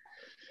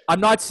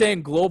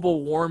saying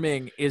global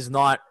warming is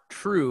not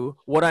true.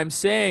 What I'm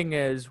saying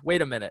is,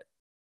 wait a minute.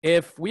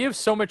 If we have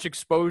so much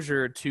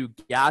exposure to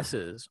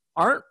gases,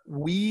 aren't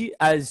we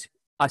as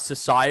a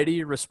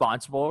society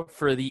responsible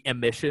for the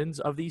emissions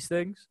of these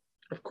things?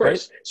 Of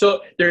course. Right?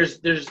 So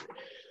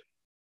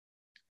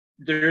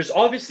there's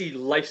obviously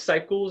life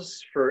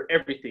cycles for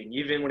everything,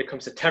 even when it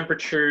comes to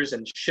temperatures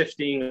and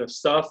shifting of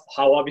stuff,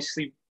 how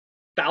obviously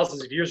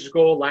thousands of years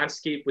ago,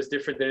 landscape was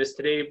different than it is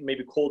today,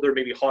 maybe colder,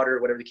 maybe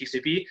hotter, whatever the case may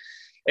be.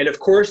 And of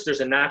course,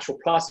 there's a natural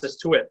process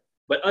to it.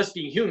 But us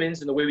being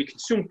humans and the way we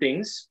consume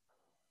things,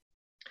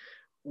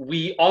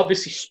 we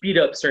obviously speed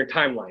up certain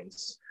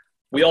timelines.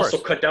 We also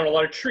cut down a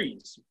lot of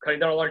trees.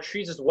 Cutting down a lot of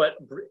trees is what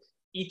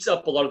eats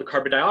up a lot of the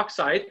carbon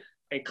dioxide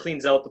and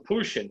cleans out the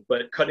pollution.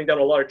 But cutting down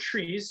a lot of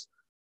trees,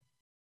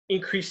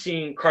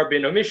 increasing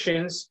carbon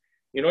emissions,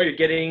 you're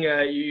getting,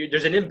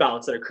 there's an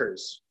imbalance that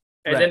occurs.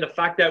 And then the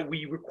fact that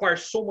we require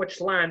so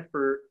much land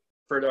for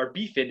our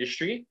beef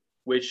industry,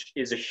 which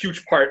is a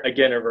huge part,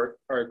 again, of our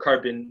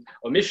carbon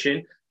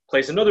emission,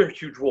 plays another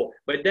huge role.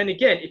 But then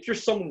again, if you're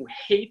someone who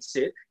hates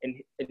it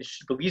and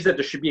believes that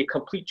there should be a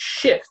complete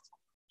shift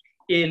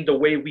in the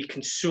way we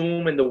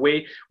consume and the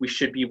way we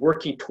should be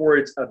working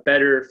towards a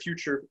better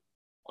future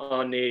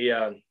on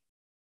a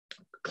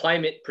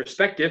climate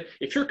perspective,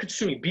 if you're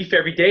consuming beef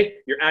every day,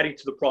 you're adding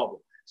to the problem.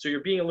 So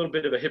you're being a little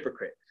bit of a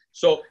hypocrite.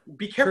 So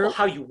be careful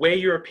how you weigh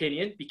your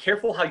opinion. Be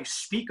careful how you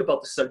speak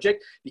about the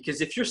subject, because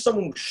if you're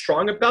someone who's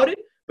strong about it,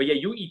 but yeah,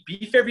 you eat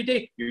beef every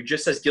day, you're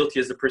just as guilty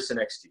as the person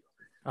next to you.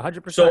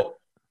 100%. So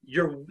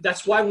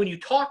that's why when you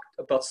talk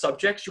about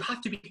subjects, you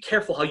have to be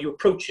careful how you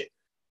approach it.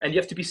 And you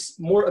have to be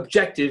more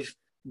objective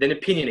than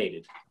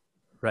opinionated.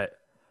 Right.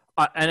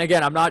 And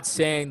again, I'm not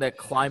saying that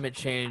climate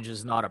change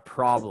is not a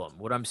problem.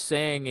 What I'm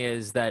saying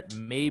is that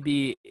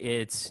maybe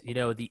it's,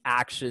 the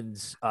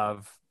actions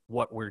of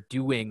what we're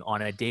doing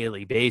on a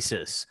daily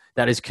basis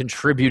that is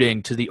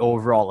contributing to the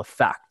overall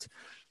effect,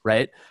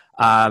 right?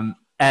 And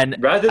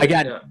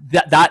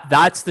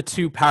that's the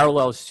two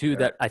parallels too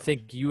that I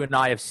think you and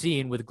I have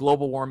seen with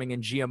global warming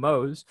and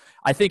GMOs.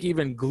 I think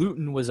even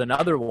gluten was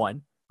another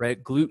one,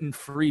 right?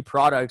 Gluten-free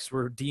products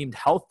were deemed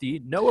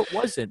healthy. No, it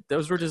wasn't.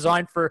 Those were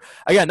designed for,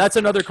 again, that's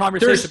another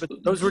conversation, but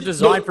those were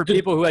designed for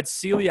people who had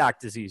celiac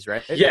disease,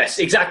 right? Yes,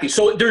 exactly.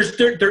 So it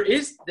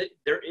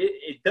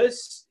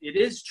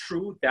is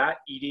true that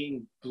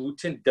eating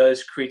gluten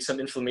does create some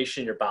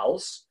inflammation in your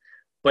bowels,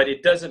 but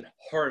it doesn't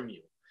harm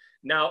you.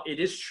 Now, it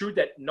is true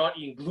that not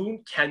eating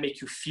gluten can make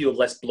you feel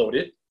less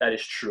bloated. That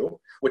is true,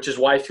 which is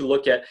why if you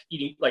look at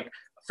eating,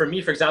 for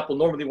me, for example,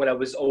 normally when I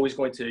was always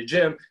going to the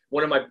gym,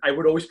 I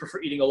would always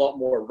prefer eating a lot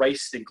more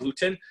rice than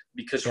gluten,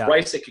 because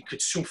rice, I could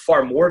consume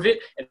far more of it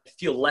and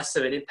feel less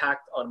of an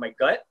impact on my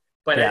gut,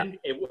 but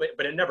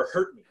it never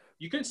hurt me.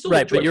 You can still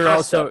enjoy but you're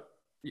pasta.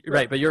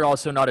 But you're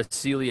also not a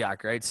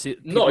celiac, right?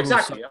 No,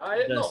 exactly.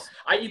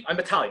 I'm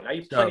Italian. I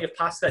eat plenty of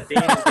pasta day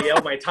in and day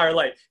out my entire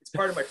life. It's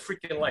part of my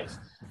freaking life.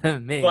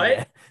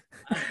 But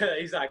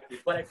exactly.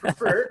 But I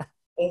prefer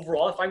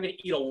overall, if I'm going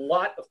to eat a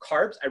lot of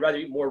carbs, I'd rather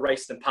eat more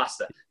rice than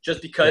pasta,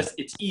 just because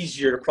it's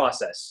easier to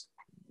process.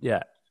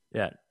 Yeah.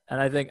 And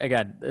I think,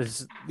 again,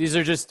 these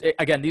are just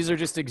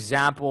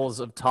examples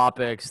of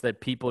topics that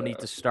people need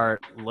to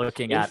start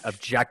looking at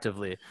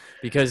objectively,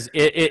 because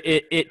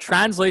it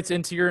translates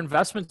into your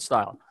investment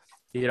style.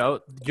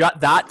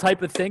 That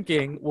type of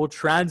thinking will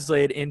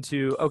translate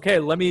into, okay,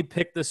 let me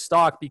pick this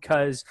stock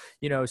because,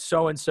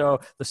 so-and-so,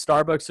 the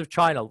Starbucks of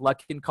China,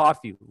 Luckin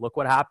Coffee, look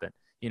what happened.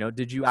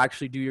 Did you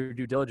actually do your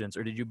due diligence,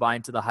 or did you buy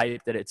into the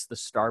hype that it's the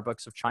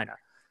Starbucks of China,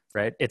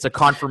 right? It's a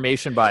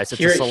confirmation bias.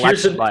 It's a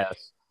selection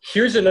bias.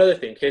 Here's another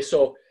thing. Okay.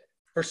 So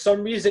for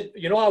some reason,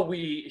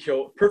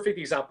 how perfect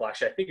example,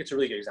 actually, I think it's a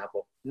really good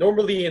example.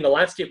 Normally in the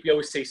landscape, we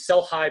always say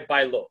sell high,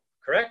 buy low,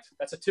 correct?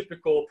 That's a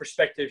typical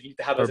perspective you need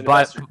to have as an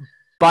investor.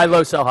 Buy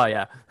low, sell high.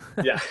 Yeah.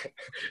 Yeah.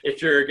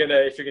 If you're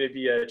gonna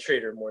be a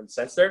trader, more in the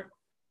sense there.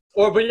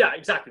 But yeah,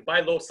 exactly.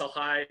 Buy low, sell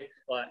high.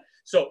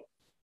 So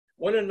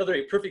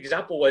a perfect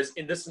example was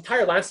in this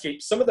entire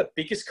landscape, some of the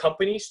biggest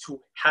companies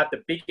to have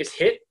the biggest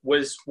hit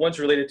was ones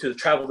related to the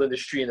travel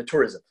industry and the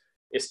tourism.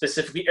 It's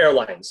specifically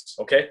airlines.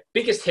 Okay,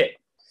 biggest hit.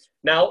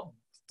 Now,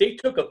 they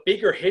took a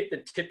bigger hit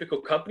than typical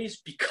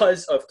companies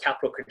because of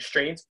capital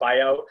constraints,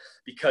 buyout,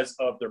 because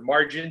of their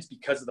margins,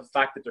 because of the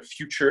fact that their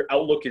future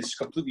outlook is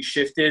completely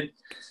shifted.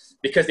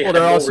 Because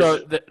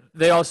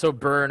they also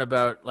burn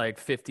about like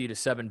 $50 to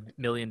 $7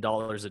 million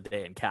a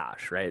day in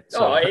cash, right?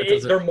 So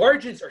their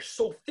margins are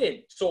so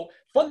thin. So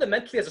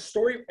fundamentally, as a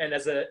story and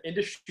as an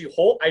industry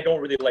whole, I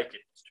don't really like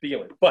it to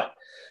begin with. But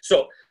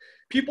so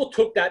people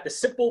took the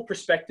simple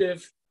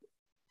perspective.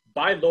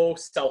 Buy low,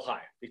 sell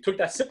high. They took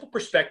that simple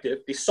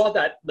perspective. They saw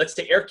that, let's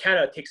say Air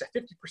Canada takes a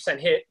 50%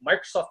 hit,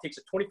 Microsoft takes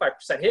a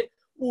 25% hit.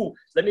 Ooh,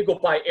 let me go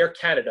buy Air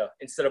Canada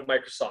instead of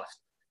Microsoft.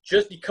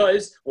 Just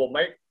because,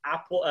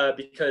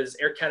 because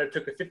Air Canada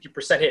took a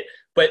 50% hit.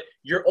 But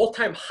your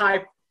all-time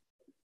high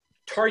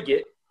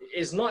target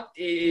is not,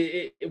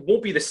 it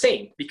won't be the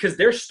same because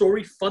their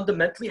story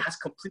fundamentally has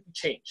completely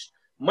changed.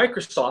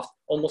 Microsoft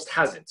almost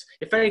hasn't.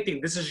 If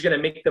anything, this is going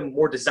to make them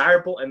more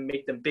desirable and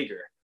make them bigger.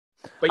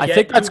 But I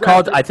think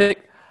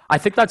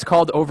that's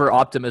called over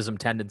optimism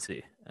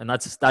tendency, and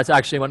that's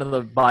actually one of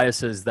the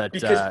biases that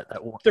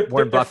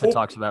Warren Buffett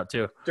talks about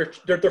too.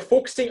 They're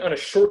focusing on a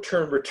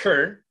short-term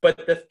return,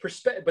 but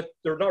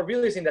they're not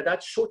realizing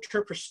that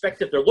short-term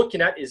perspective they're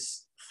looking at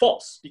is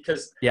false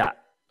because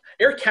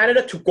Air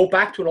Canada to go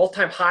back to an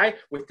all-time high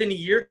within a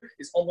year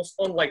is almost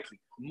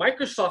unlikely.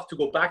 Microsoft to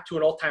go back to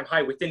an all-time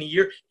high within a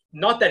year,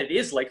 not that it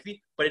is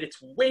likely, but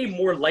it's way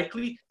more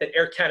likely than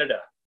Air Canada.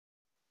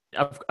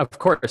 Of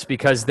course,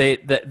 because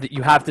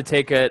you have to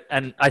take it,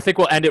 and I think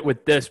we'll end it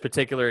with this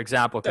particular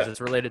example because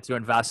it's related to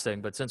investing.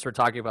 But since we're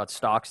talking about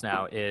stocks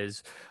now,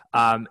 is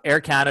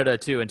Air Canada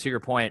too, and to your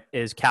point,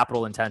 is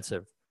capital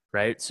intensive,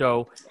 right?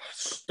 So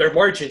their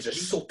margins are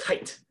so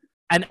tight.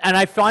 And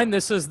I find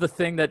this is the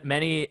thing that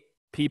many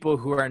people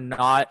who are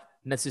not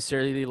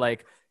necessarily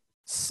like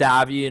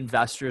savvy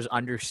investors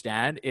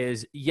understand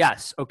is,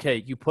 yes,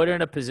 okay, you put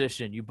in a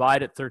position, you buy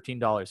it at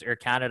 $13. Air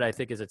Canada, I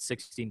think, is at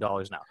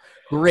 $16 now.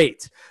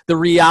 Great. The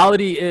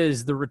reality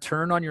is the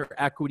return on your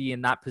equity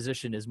in that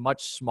position is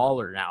much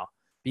smaller now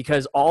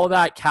because all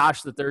that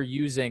cash that they're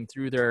using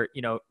through their,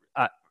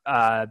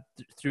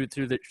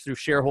 through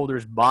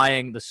shareholders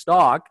buying the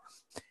stock,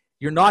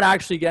 you're not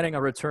actually getting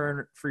a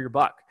return for your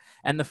buck.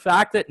 And the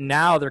fact that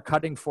now they're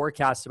cutting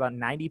forecasts about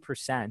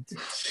 90%,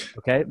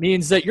 okay,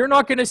 means that you're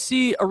not going to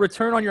see a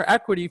return on your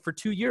equity for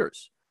 2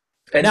 years.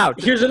 And now,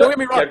 don't get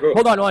me wrong.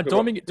 Hold on.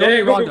 Don't get me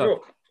wrong,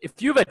 though.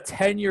 If you have a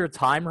 10-year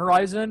time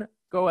horizon,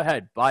 go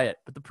ahead, buy it.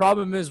 But the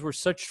problem is we're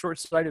such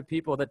short-sighted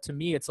people that to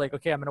me, it's like,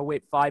 okay, I'm going to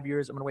wait 5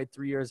 years. I'm going to wait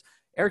 3 years.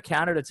 Air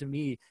Canada to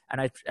me,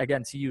 and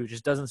to you,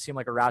 just doesn't seem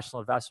like a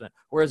rational investment.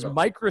 Whereas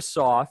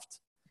Microsoft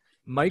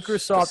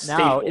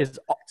now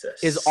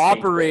is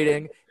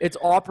operating. It's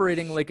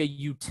operating like a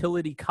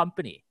utility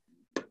company.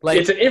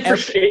 Like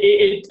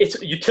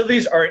it's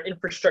utilities are an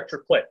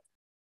infrastructure play.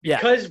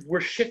 Because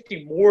we're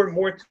shifting more and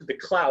more to the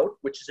cloud,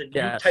 which is a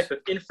new type of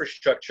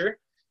infrastructure.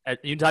 A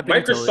new type of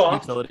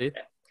utility.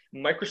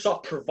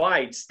 Microsoft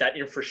provides that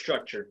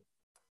infrastructure.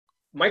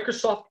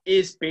 Microsoft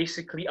is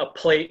basically a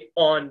play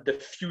on the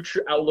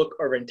future outlook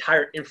of our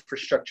entire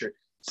infrastructure.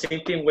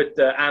 Same thing with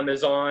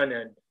Amazon,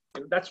 and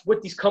that's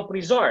what these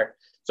companies are.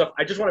 So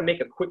I just want to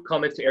make a quick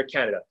comment to Air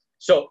Canada.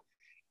 So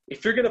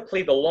if you're going to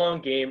play the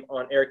long game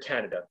on Air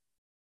Canada,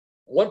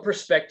 one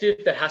perspective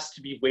that has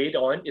to be weighed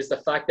on is the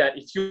fact that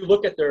if you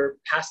look at their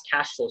past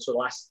cash flow, so the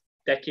last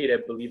decade, I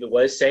believe it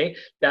was, saying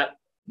that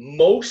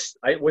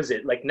I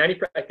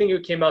think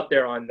it came out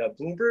there on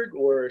Bloomberg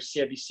or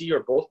CNBC or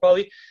both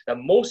probably, that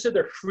most of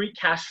their free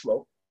cash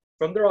flow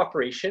from their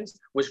operations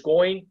was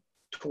going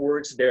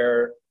towards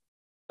their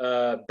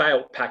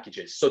buyout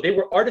packages. So they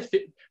were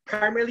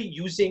primarily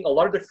using a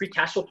lot of their free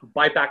cash flow to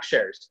buy back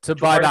shares. To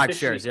buy back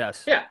shares,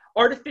 yes. Yeah,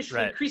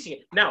 artificially increasing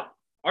it. Now,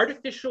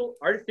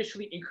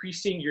 artificially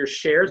increasing your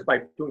shares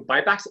by doing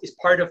buybacks is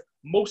part of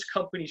most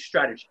companies'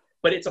 strategy.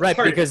 But it's a part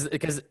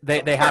because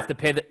they have to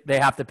pay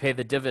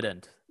the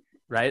dividend,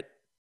 right?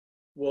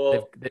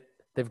 Well,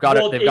 they've got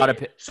to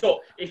pay.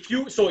 So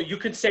you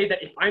can say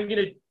that if I'm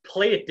going to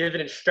play a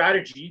dividend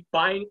strategy,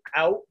 buying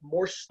out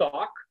more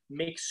stock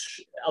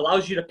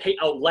allows you to pay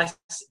out less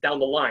down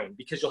the line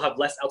because you'll have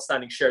less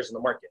outstanding shares in the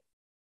market.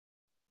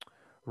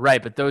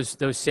 Right, but those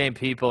same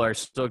people are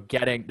still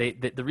getting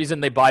the reason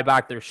they buy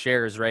back their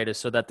shares, right, is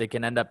so that they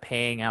can end up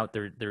paying out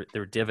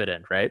their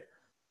dividend, right?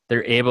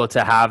 They're able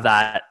to have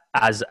that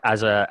as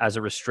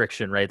a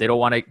restriction, right? They don't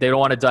want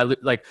to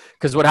dilute, like,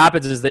 because what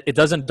happens is that it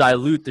doesn't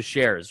dilute the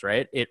shares,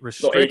 right? It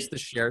restricts the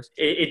shares.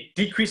 It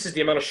decreases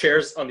the amount of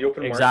shares on the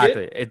open market.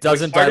 Exactly. It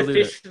doesn't dilute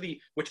it.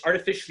 Which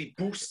artificially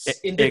boosts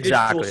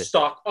individual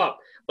stock up.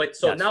 But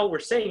so now what we're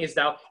saying is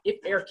now if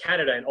Air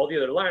Canada and all the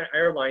other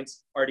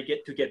airlines are to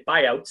get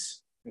buyouts,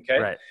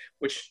 okay,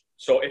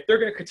 so if they're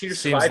going to continue to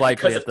survive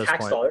because of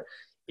tax dollar,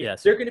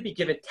 Yes. They're going to be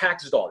given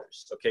tax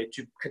dollars, okay,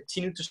 to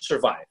continue to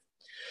survive.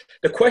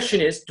 The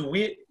question is,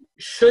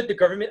 should the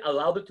government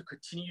allow them to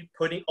continue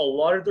putting a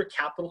lot of their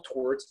capital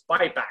towards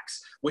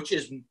buybacks, which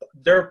is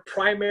their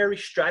primary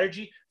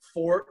strategy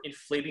for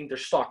inflating their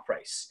stock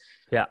price?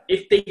 Yeah.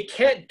 If they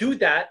can't do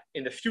that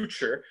in the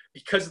future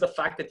because of the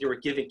fact that they were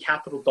giving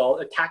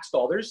tax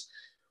dollars,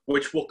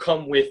 which will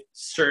come with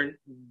certain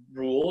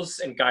rules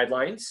and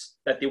guidelines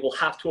that they will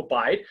have to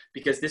abide,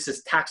 because this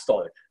is tax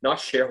dollar, not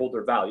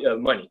shareholder value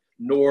money,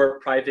 nor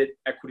private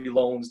equity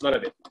loans, none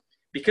of it.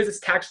 Because it's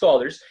tax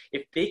dollars,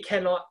 if they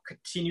cannot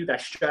continue that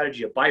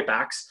strategy of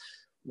buybacks,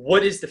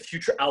 what is the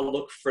future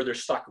outlook for their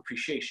stock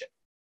appreciation?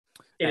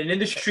 In an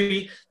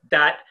industry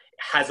that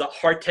has a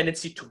hard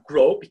tendency to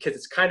grow because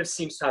it kind of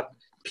seems to have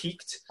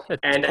peaked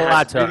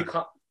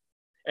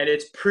and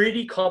it's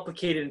pretty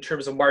complicated in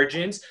terms of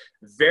margins,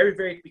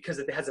 because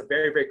it has a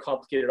very, very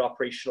complicated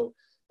operational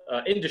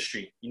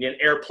industry. You need an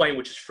airplane,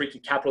 which is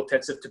freaking capital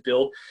intensive to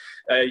build.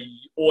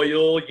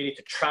 Oil, you need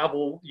to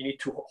travel, you need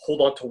to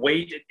hold on to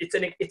weight.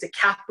 It's a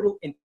capital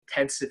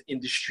intensive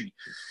industry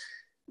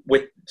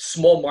with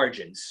small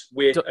margins,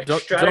 with a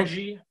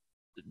strategy.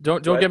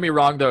 Don't get me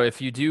wrong though. If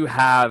you do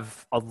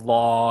have a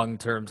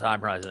long-term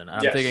time horizon,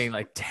 I'm thinking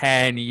like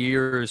 10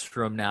 years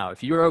from now,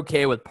 if you're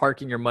okay with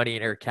parking your money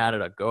in Air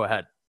Canada, go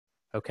ahead.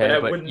 Okay.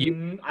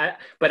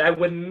 But I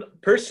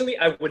wouldn't personally,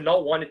 I would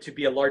not want it to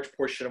be a large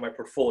portion of my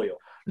portfolio.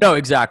 No,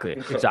 exactly.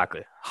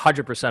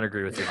 100%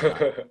 agree with you on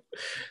that.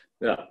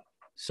 Yeah.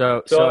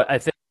 So I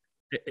think,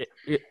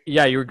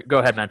 you go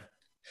ahead, man.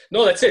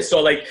 No, that's it.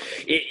 So like,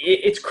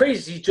 it's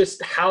crazy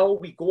just how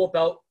we go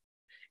about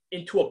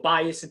into a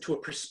bias, into a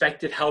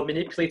perspective, how it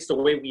manipulates the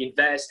way we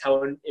invest,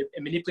 how it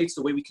manipulates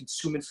the way we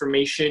consume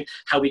information,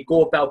 how we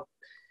go about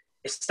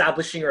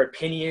establishing our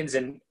opinions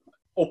and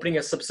opening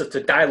us up to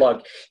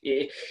dialogue.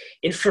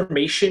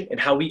 Information and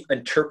how we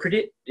interpret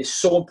it is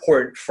so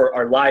important for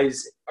our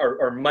lives,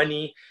 our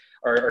money,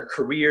 our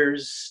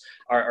careers,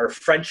 our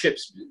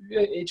friendships.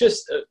 It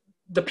just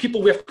the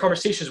people we have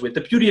conversations with.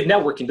 The beauty of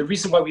networking, the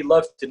reason why we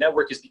love to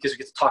network is because we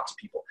get to talk to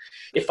people.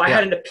 If I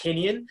had an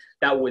opinion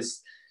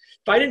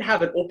if I didn't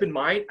have an open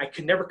mind, I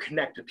could never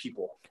connect with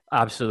people.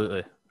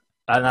 Absolutely.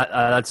 And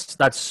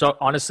that's so,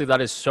 honestly,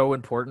 that is so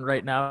important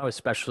right now,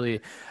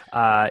 especially,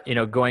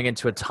 going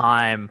into a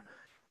time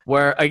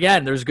where,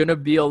 again, there will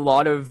be a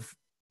lot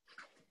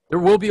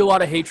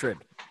of hatred.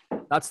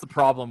 That's the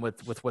problem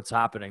with what's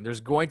happening.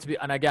 There's going to be,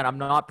 and again, I'm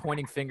not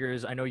pointing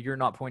fingers. I know you're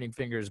not pointing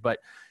fingers, but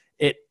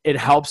it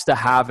helps to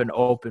have an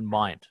open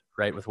mind,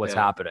 right, with what's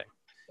happening.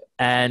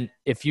 And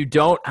if you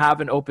don't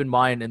have an open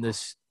mind in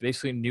this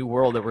basically new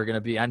world that we're going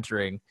to be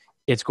entering,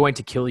 it's going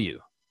to kill you.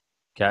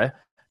 Okay.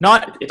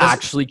 Not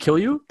actually kill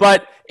you,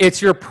 but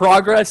it's your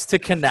progress to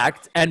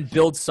connect and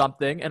build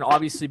something and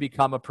obviously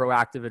become a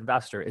proactive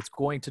investor. It's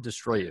going to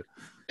destroy you.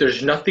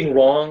 There's nothing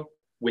wrong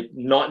with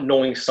not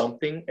knowing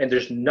something, and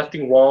there's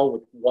nothing wrong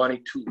with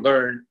wanting to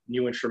learn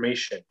new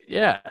information.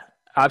 Yeah,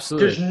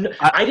 absolutely.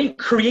 I didn't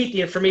create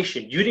the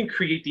information. You didn't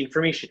create the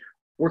information.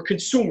 We're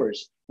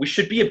consumers. We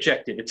should be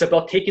objective. It's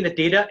about taking the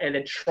data and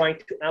then trying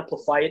to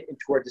amplify it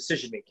into our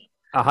decision making.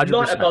 100%.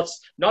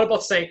 Not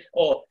about saying,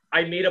 "Oh,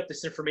 I made up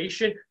this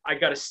information. I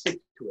got to stick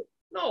to it."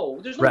 No,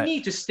 there's no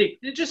need to stick.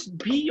 Just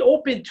be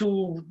open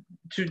to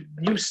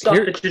new stuff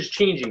that's just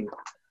changing.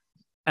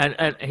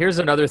 And here's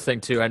another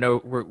thing too. I know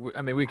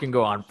we can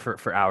go on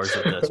for hours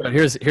with this, but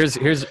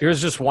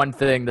here's just one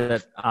thing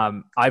that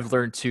I've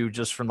learned too,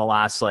 just from the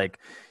last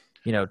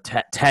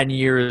 10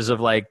 years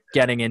of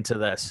getting into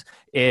this,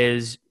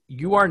 is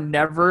you are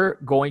never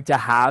going to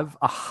have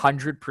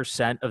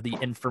 100% of the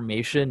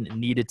information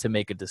needed to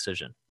make a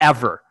decision,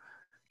 ever.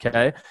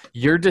 Okay.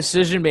 Your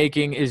decision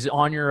making is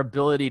on your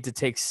ability to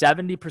take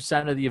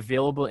 70% of the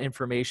available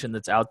information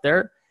that's out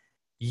there,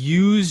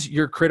 use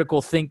your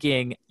critical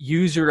thinking,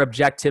 use your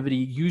objectivity,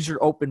 use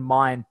your open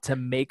mind to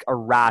make a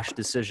rash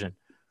decision.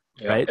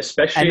 Right.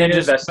 Especially in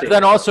investing.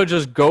 Then also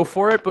just go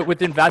for it. But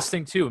with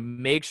investing too,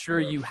 make sure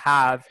you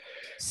have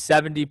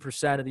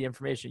 70% of the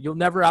information. You'll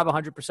never have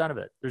 100% of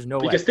it. There's no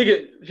way. Because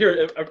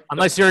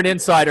unless you're an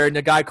insider and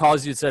the guy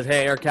calls you and says,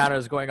 "Hey, Air Canada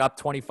is going up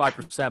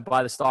 25%.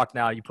 Buy the stock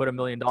now." You put $1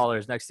 million.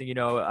 Next thing you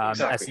know,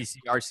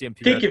 SEC,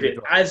 RCMP. Think of it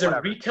as a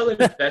retail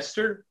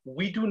investor.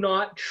 We do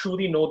not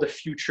truly know the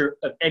future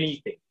of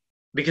anything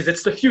because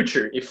it's the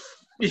future.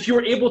 If you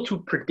were able to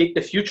predict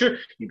the future,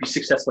 you'd be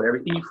successful in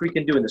everything you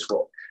freaking do in this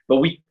world. But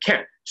we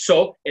can't.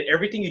 So in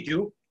everything you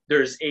do,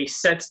 there's a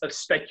sense of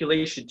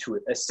speculation to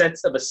it, a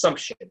sense of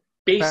assumption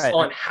based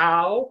on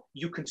how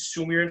you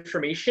consume your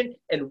information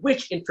and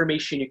which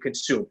information you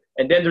consume.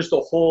 And then there's the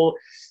whole,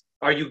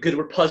 are you good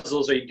with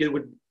puzzles? Are you good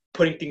with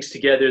putting things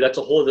together? That's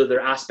a whole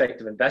other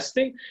aspect of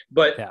investing.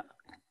 But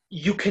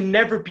you can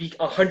never be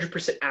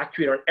 100%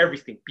 accurate on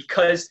everything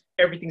because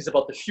everything's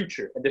about the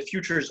future. And the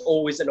future is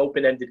always an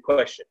open-ended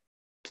question.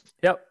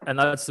 Yep. And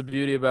that's the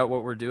beauty about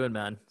what we're doing,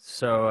 man.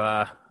 So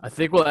I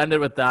think we'll end it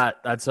with that.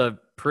 That's a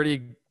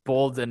pretty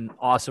bold and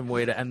awesome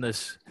way to end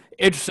this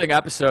Interesting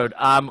episode.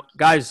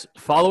 Guys,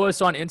 follow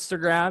us on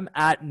Instagram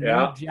at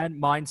New Gen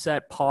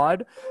Mindset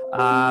Pod.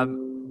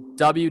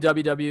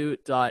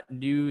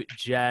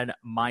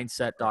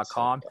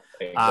 www.newgenmindset.com.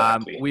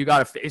 Exactly. We've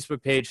got a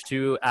Facebook page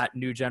too at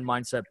New Gen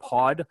Mindset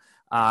Pod.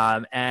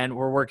 And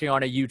we're working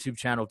on a YouTube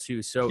channel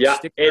too. So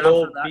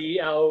it'll be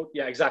out.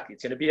 Yeah, exactly.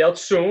 It's going to be out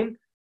soon.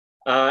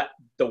 The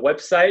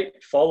website,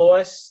 follow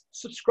us,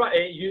 subscribe.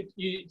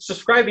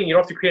 Subscribing, you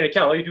don't have to create an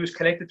account. All you do is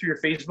connect it to your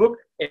Facebook,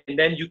 and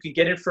then you can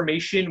get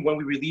information when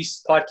we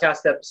release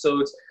podcast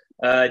episodes,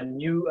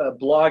 new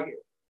blog,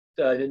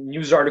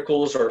 news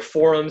articles or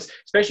forums.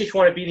 Especially if you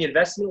want to be in the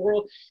investment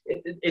world,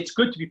 it's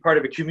good to be part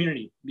of a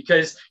community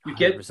because you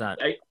get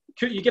 100%.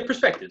 You get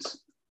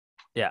perspectives.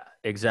 Yeah,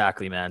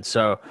 exactly, man.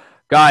 So,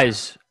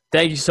 guys,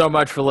 thank you so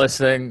much for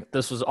listening.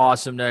 This was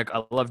awesome, Nick.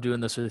 I love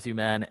doing this with you,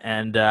 man.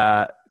 And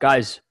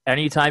guys,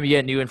 anytime you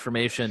get new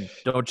information,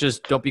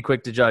 don't be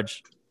quick to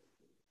judge.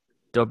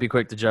 Don't be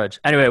quick to judge.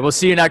 Anyway, we'll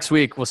see you next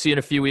week. We'll see you in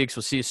a few weeks.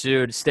 We'll see you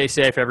soon. Stay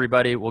safe,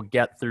 everybody. We'll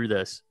get through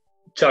this.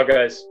 Ciao,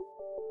 guys.